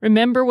cast.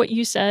 Remember what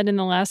you said in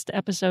the last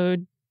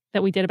episode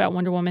that we did about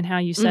Wonder Woman, how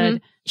you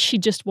said she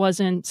just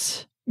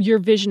wasn't your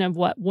vision of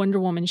what Wonder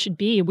Woman should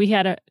be. We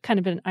had a kind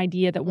of an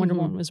idea that Wonder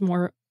Woman was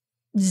more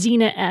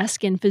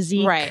Xena-esque in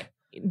physique. Right.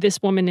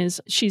 This woman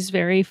she's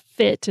very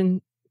fit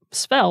and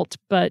svelte,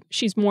 but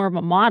she's more of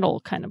a model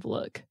kind of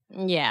look.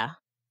 Yeah.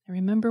 I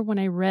remember when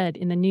I read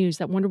in the news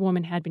that Wonder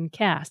Woman had been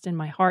cast, and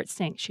my heart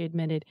sank, she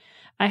admitted.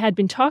 I had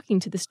been talking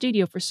to the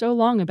studio for so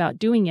long about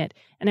doing it,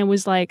 and I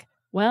was like,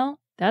 well,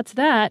 that's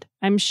that.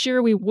 I'm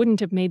sure we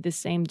wouldn't have made the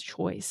same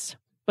choice.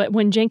 But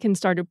when Jenkins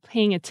started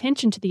paying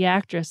attention to the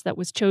actress that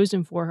was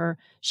chosen for her,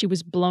 she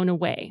was blown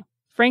away.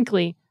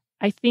 Frankly,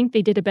 I think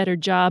they did a better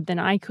job than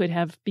I could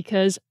have,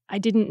 because I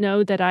didn't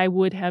know that I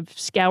would have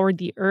scoured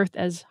the earth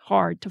as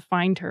hard to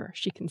find her,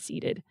 she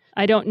conceded.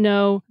 I don't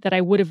know that I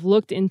would have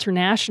looked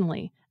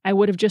internationally. I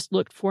would have just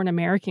looked for an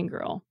American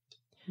girl.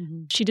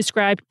 Mm-hmm. She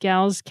described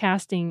Gal's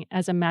casting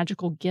as a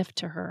magical gift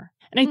to her.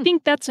 And I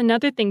think that's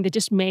another thing that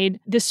just made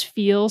this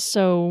feel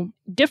so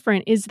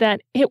different, is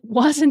that it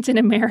wasn't an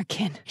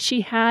American.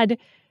 She had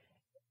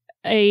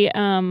a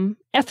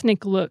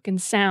ethnic look and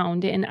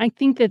sound. And I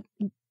think that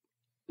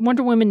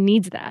Wonder Woman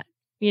needs that,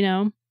 you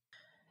know?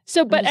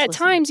 So, but at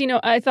times, you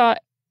know, I thought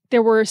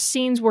there were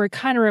scenes where it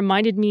kind of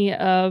reminded me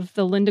of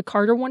the Linda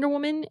Carter Wonder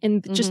Woman,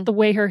 and just the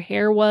way her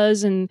hair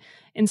was, and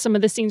some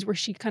of the scenes where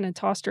she kind of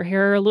tossed her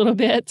hair a little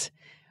bit.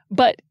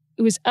 But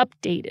it was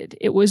updated.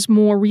 It was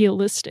more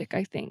realistic,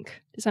 I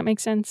think. Does that make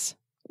sense?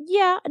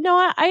 Yeah, no,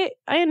 I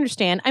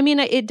understand. I mean,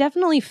 it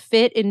definitely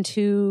fit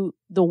into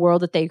the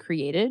world that they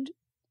created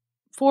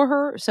for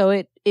her. So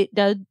it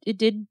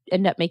did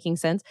end up making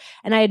sense.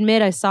 And I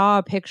admit, I saw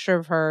a picture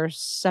of her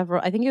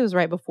I think it was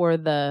right before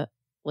the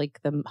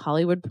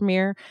Hollywood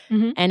premiere.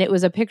 And it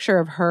was a picture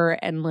of her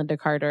and Linda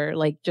Carter,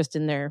 like just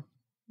in their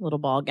little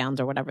ball gowns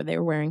or whatever they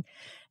were wearing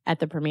at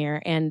the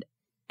premiere. And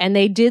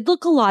they did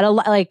look a lot of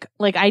like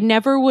I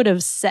never would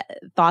have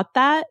thought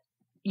that,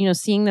 you know,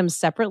 seeing them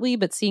separately,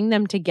 but seeing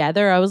them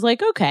together, I was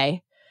like,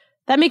 okay,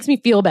 that makes me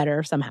feel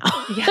better somehow.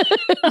 Yeah.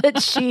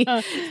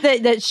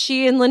 that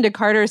she and Linda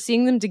Carter,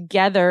 seeing them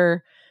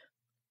together,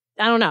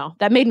 I don't know,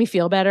 that made me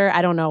feel better.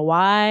 I don't know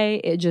why,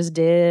 it just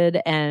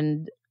did.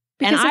 And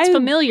because it's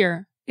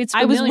familiar. It's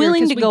familiar. I was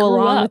willing to go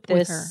along with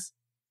this. Her.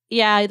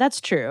 Yeah, that's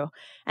true.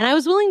 And I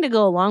was willing to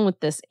go along with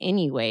this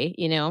anyway,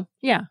 you know?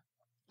 Yeah.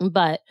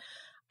 But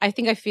I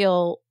think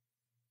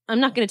I'm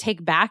not going to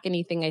take back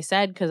anything I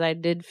said, because I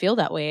did feel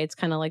that way. It's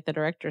kind of like the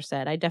director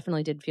said. I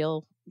definitely did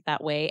feel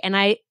that way. And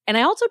I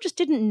also just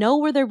didn't know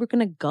where they were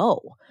going to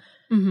go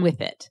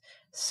with it.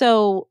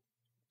 So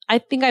I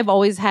think I've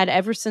always had,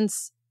 ever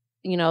since,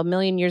 you know, a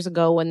million years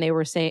ago when they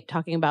were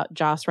talking about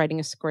Joss writing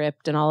a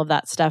script and all of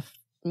that stuff,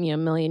 you know, a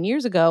million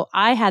years ago,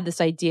 I had this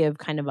idea of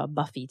kind of a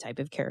Buffy type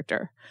of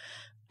character.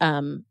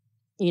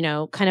 You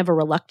know, kind of a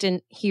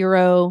reluctant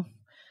hero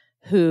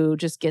who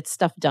just gets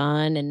stuff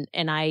done,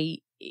 and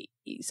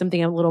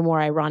something a little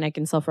more ironic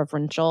and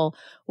self-referential,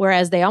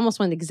 whereas they almost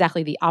went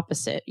exactly the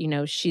opposite. You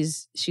know,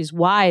 she's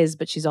wise,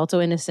 but she's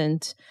also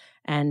innocent,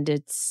 and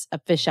it's a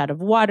fish out of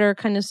water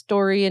kind of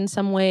story in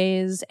some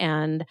ways.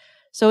 And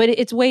so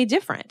it's way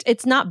different.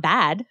 It's not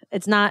bad.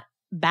 It's not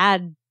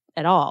bad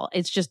at all.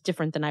 It's just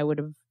different than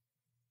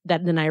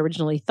than I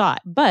originally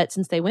thought. But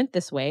since they went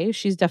this way,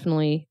 she's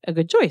definitely a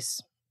good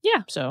choice.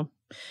 Yeah. So,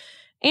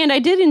 and I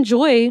did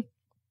enjoy,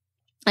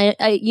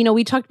 you know,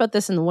 we talked about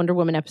this in the Wonder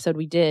Woman episode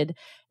we did,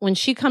 when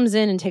she comes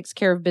in and takes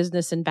care of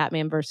business in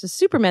Batman versus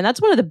Superman.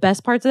 That's one of the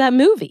best parts of that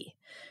movie.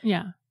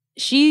 Yeah.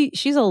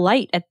 She's a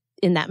light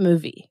in that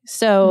movie.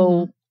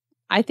 So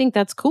I think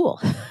that's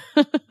cool.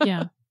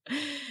 Yeah.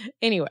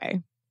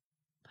 Anyway.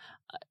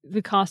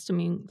 The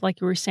costuming, like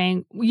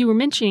you were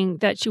mentioning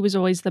that she was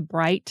always the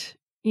bright,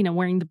 you know,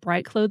 wearing the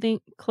bright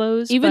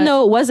clothes. Even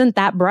though it wasn't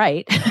that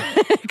bright.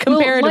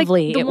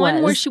 Comparatively, like the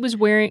one where she was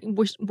wearing,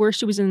 where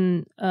she was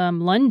in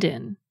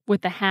London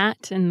with the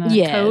hat and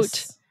the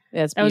coat.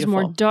 That's that was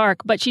beautiful. more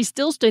dark, but she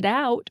still stood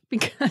out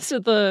because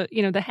of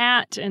the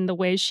hat and the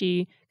way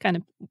she kind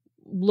of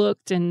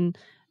looked and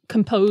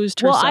composed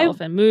herself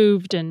and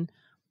moved and.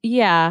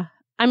 Yeah.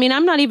 I mean,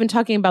 I'm not even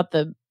talking about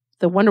the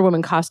Wonder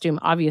Woman costume.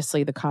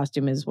 Obviously, the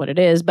costume is what it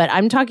is, but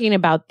I'm talking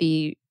about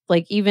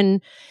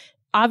even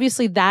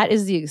obviously that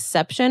is the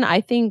exception.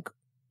 I think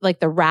like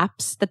the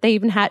wraps that they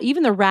even had,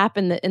 even the wrap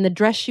in the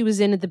dress she was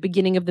in at the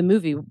beginning of the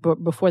movie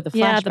before the flashback.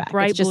 Yeah, the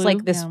bright it's just blue,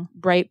 like this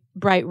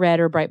bright red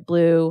or bright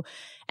blue.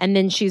 And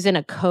then she's in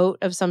a coat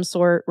of some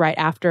sort right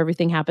after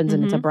everything happens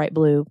and it's a bright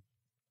blue.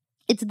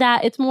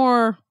 It's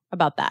more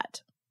about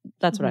that.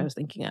 That's what I was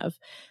thinking of.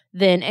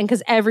 And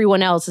because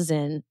everyone else is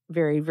in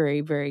very,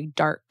 very, very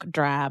dark,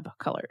 drab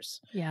colors.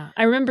 Yeah.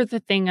 I remember the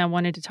thing I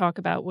wanted to talk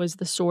about was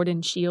the sword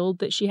and shield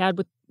that she had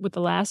with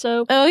the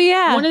lasso. Oh,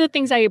 yeah. One of the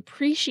things I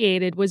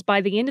appreciated was by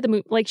the end of the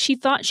movie, like she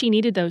thought she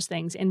needed those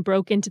things and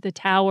broke into the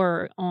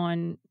tower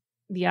on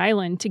the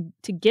island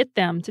to get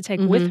them to take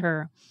with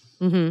her.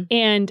 Mm-hmm.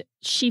 And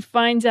she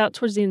finds out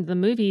towards the end of the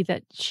movie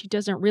that she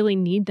doesn't really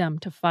need them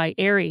to fight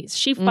Ares.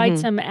 She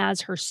fights him as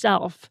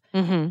herself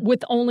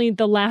with only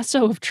the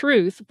lasso of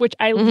truth, which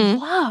I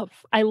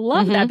love. I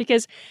love that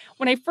because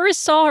when I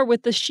first saw her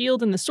with the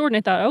shield and the sword, and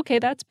I thought, okay,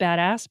 that's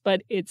badass,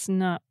 but it's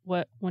not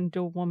what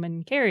Wonder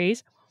Woman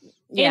carries.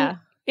 Yeah.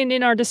 And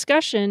in our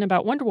discussion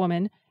about Wonder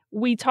Woman,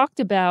 we talked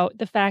about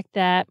the fact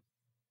that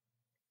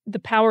the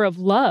power of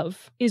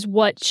love is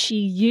what she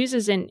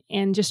uses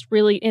and just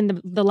really in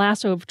the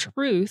lasso of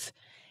truth,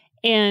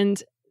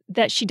 and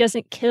that she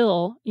doesn't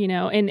kill,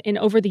 and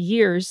over the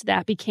years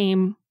that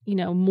became,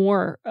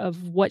 more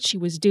of what she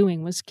was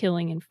doing was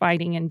killing and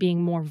fighting and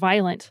being more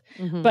violent.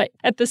 But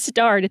at the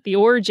start, at the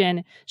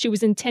origin, she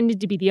was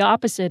intended to be the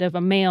opposite of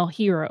a male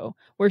hero,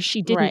 where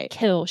she didn't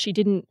kill, she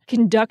didn't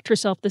conduct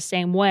herself the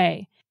same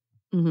way.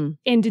 And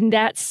in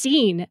that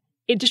scene,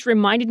 it just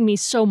reminded me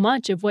so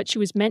much of what she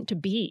was meant to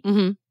be.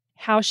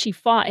 How she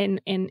fought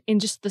and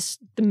just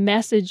the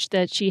message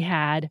that she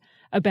had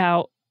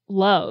about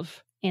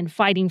love and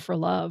fighting for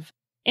love.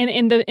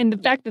 And the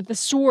fact that the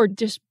sword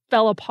just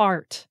fell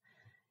apart.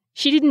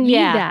 She didn't need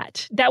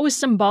that. That was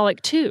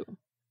symbolic too,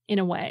 in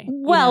a way.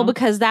 Well,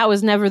 because that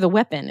was never the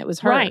weapon. It was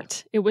her.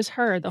 Right. It was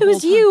her the whole time. It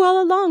was you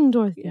all along,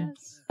 Dorothy.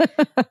 Yes.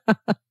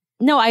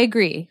 No, I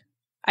agree.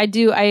 I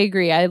do. I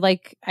agree. I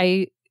like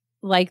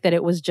that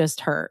it was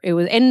just her. It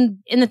was, and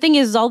the thing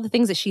is, all the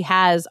things that she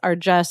has are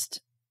just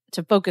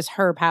to focus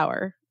her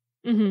power.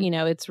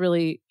 It's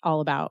really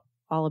all about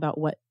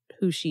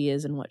who she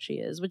is and what she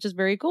is, which is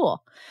very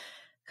cool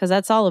because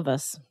that's all of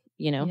us,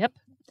 Yep.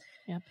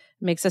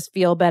 Makes us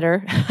feel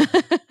better.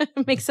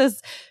 Makes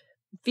us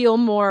feel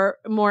more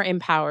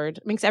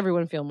empowered. Makes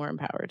everyone feel more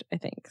empowered, I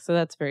think. So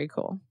that's very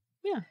cool.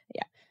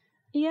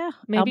 Yeah.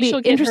 Maybe she'll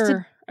get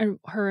her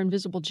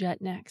invisible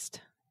jet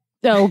next.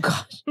 Oh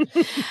gosh.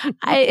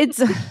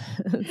 It's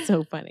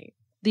so funny.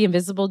 The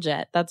invisible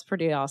jet. That's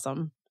pretty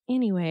awesome.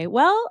 Anyway,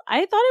 well,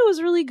 I thought it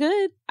was really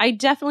good. I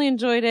definitely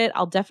enjoyed it.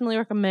 I'll definitely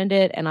recommend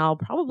it, and I'll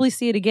probably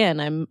see it again.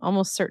 I'm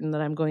almost certain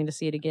that I'm going to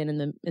see it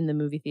again in the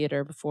movie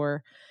theater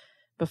before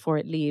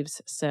it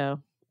leaves. So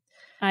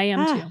I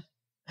am too.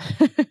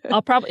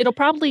 It'll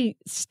probably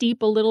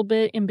steep a little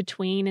bit in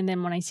between, and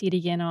then when I see it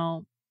again,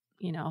 I'll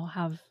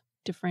have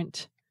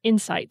different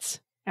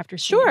insights after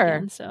seeing it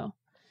again. So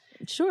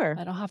sure,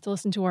 but I'll have to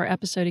listen to our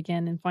episode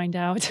again and find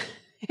out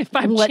if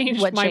I've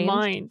changed my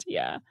mind.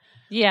 Yeah.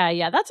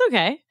 Yeah, that's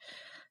okay.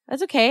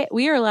 That's okay.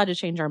 We are allowed to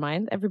change our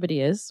mind.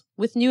 Everybody is.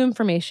 With new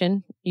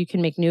information, you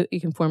can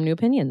form new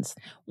opinions.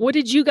 What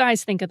did you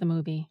guys think of the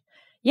movie?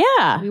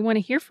 Yeah. We want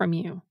to hear from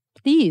you.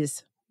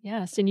 Please.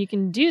 Yes, and you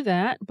can do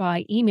that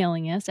by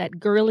emailing us at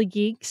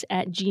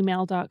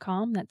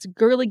girlygeeks@gmail.com. That's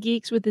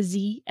girlygeeks with a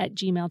Z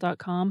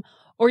 @gmail.com.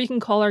 Or you can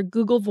call our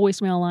Google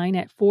voicemail line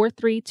at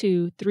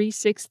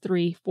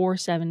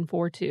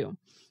 432-363-4742.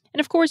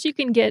 And of course, you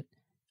can get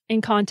in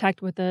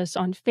contact with us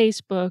on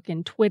Facebook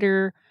and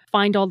Twitter.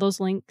 Find all those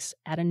links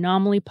at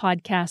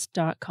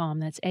anomalypodcast.com.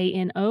 That's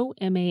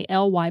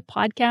ANOMALY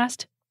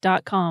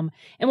podcast.com.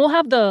 And we'll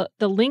have the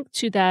link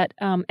to that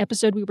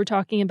episode we were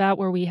talking about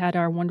where we had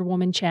our Wonder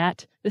Woman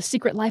chat, The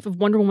Secret Life of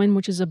Wonder Woman,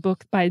 which is a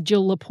book by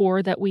Jill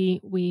Lepore that we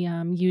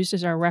used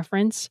as our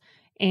reference,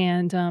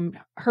 and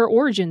her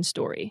origin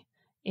story,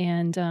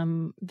 and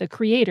the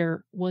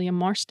creator, William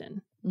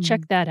Marston.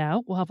 Check that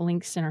out. We'll have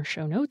links in our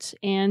show notes,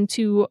 and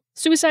to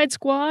Suicide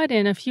Squad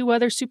and a few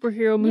other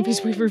superhero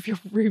movies we've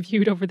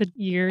reviewed over the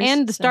years.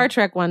 And the Star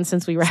Trek one,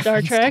 since we referenced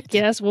Star Trek, it.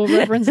 yes, we'll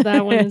reference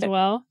that one as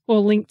well.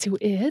 We'll link to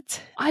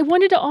it. I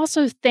wanted to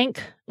also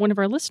thank one of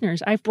our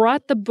listeners. I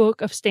brought the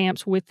book of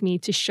stamps with me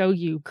to show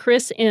you.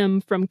 Chris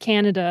M. from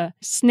Canada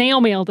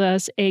snail mailed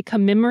us a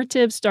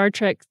commemorative Star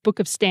Trek book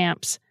of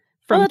stamps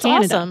from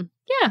Canada. Awesome.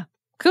 Yeah.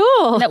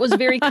 Cool. That was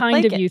very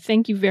kind of you.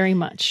 Thank you very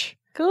much.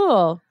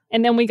 Cool.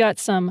 And then we got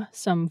some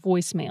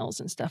voicemails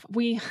and stuff.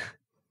 We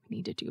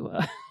need to do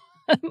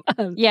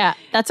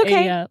that's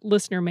okay. a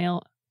listener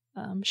mail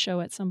show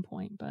at some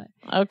point. But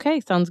okay,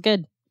 sounds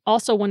good.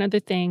 Also, one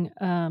other thing,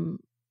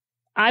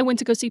 I went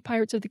to go see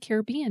Pirates of the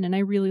Caribbean, and I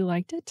really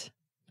liked it.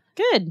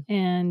 Good.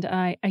 And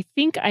I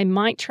think I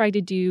might try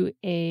to do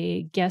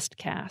a guest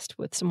cast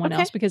with someone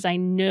else because I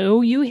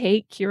know you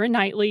hate Keira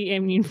Knightley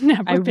and you've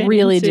never been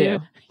really into, do.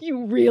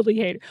 You really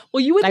hate her.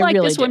 Well, you would like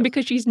this one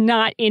because she's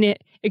not in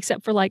it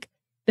except for like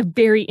the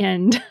very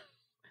end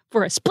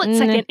for a split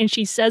second and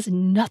she says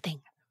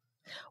nothing.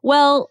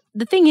 Well,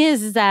 the thing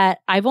is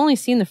that I've only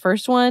seen the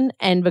first one,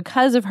 and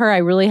because of her, I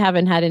really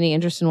haven't had any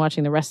interest in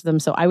watching the rest of them,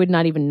 so I would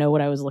not even know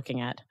what I was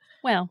looking at.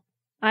 Well,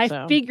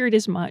 I figured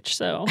as much,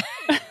 so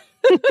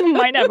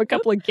might have a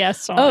couple of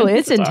guests on. Oh,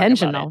 it's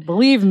intentional.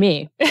 Believe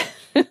me.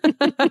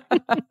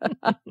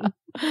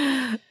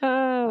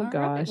 Oh, gosh.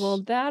 Right.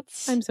 Well,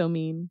 I'm so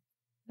mean.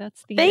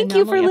 That's the Thank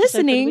you for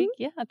listening.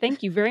 Yeah,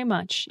 thank you very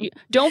much.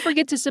 Don't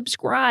forget to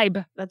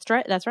subscribe. That's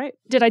right. That's right.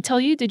 Did I tell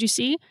you? Did you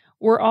see?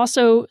 We're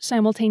also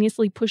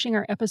simultaneously pushing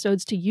our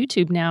episodes to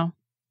YouTube now.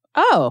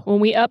 Oh. When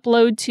we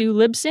upload to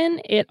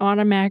Libsyn, it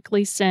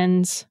automatically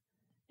sends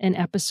an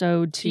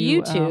episode to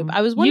YouTube.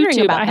 I was wondering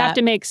YouTube. about that. I have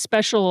to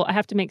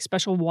make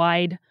special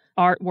wide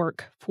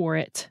artwork for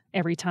it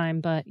every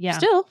time, but yeah.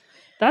 Still.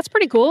 That's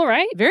pretty cool,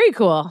 right? Very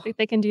cool. I think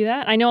they can do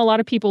that. I know a lot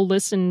of people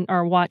listen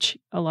or watch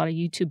a lot of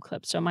YouTube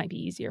clips, so it might be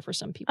easier for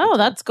some people. Oh,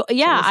 that's cool.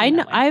 Yeah, I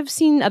know. I've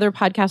seen other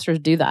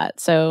podcasters do that.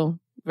 So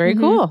very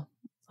cool.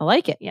 I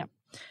like it. Yeah.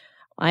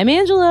 I'm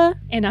Angela.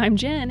 And I'm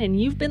Jen,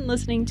 and you've been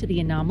listening to the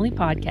Anomaly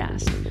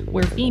Podcast,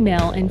 where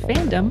female and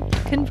fandom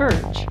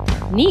converge.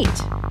 Neat.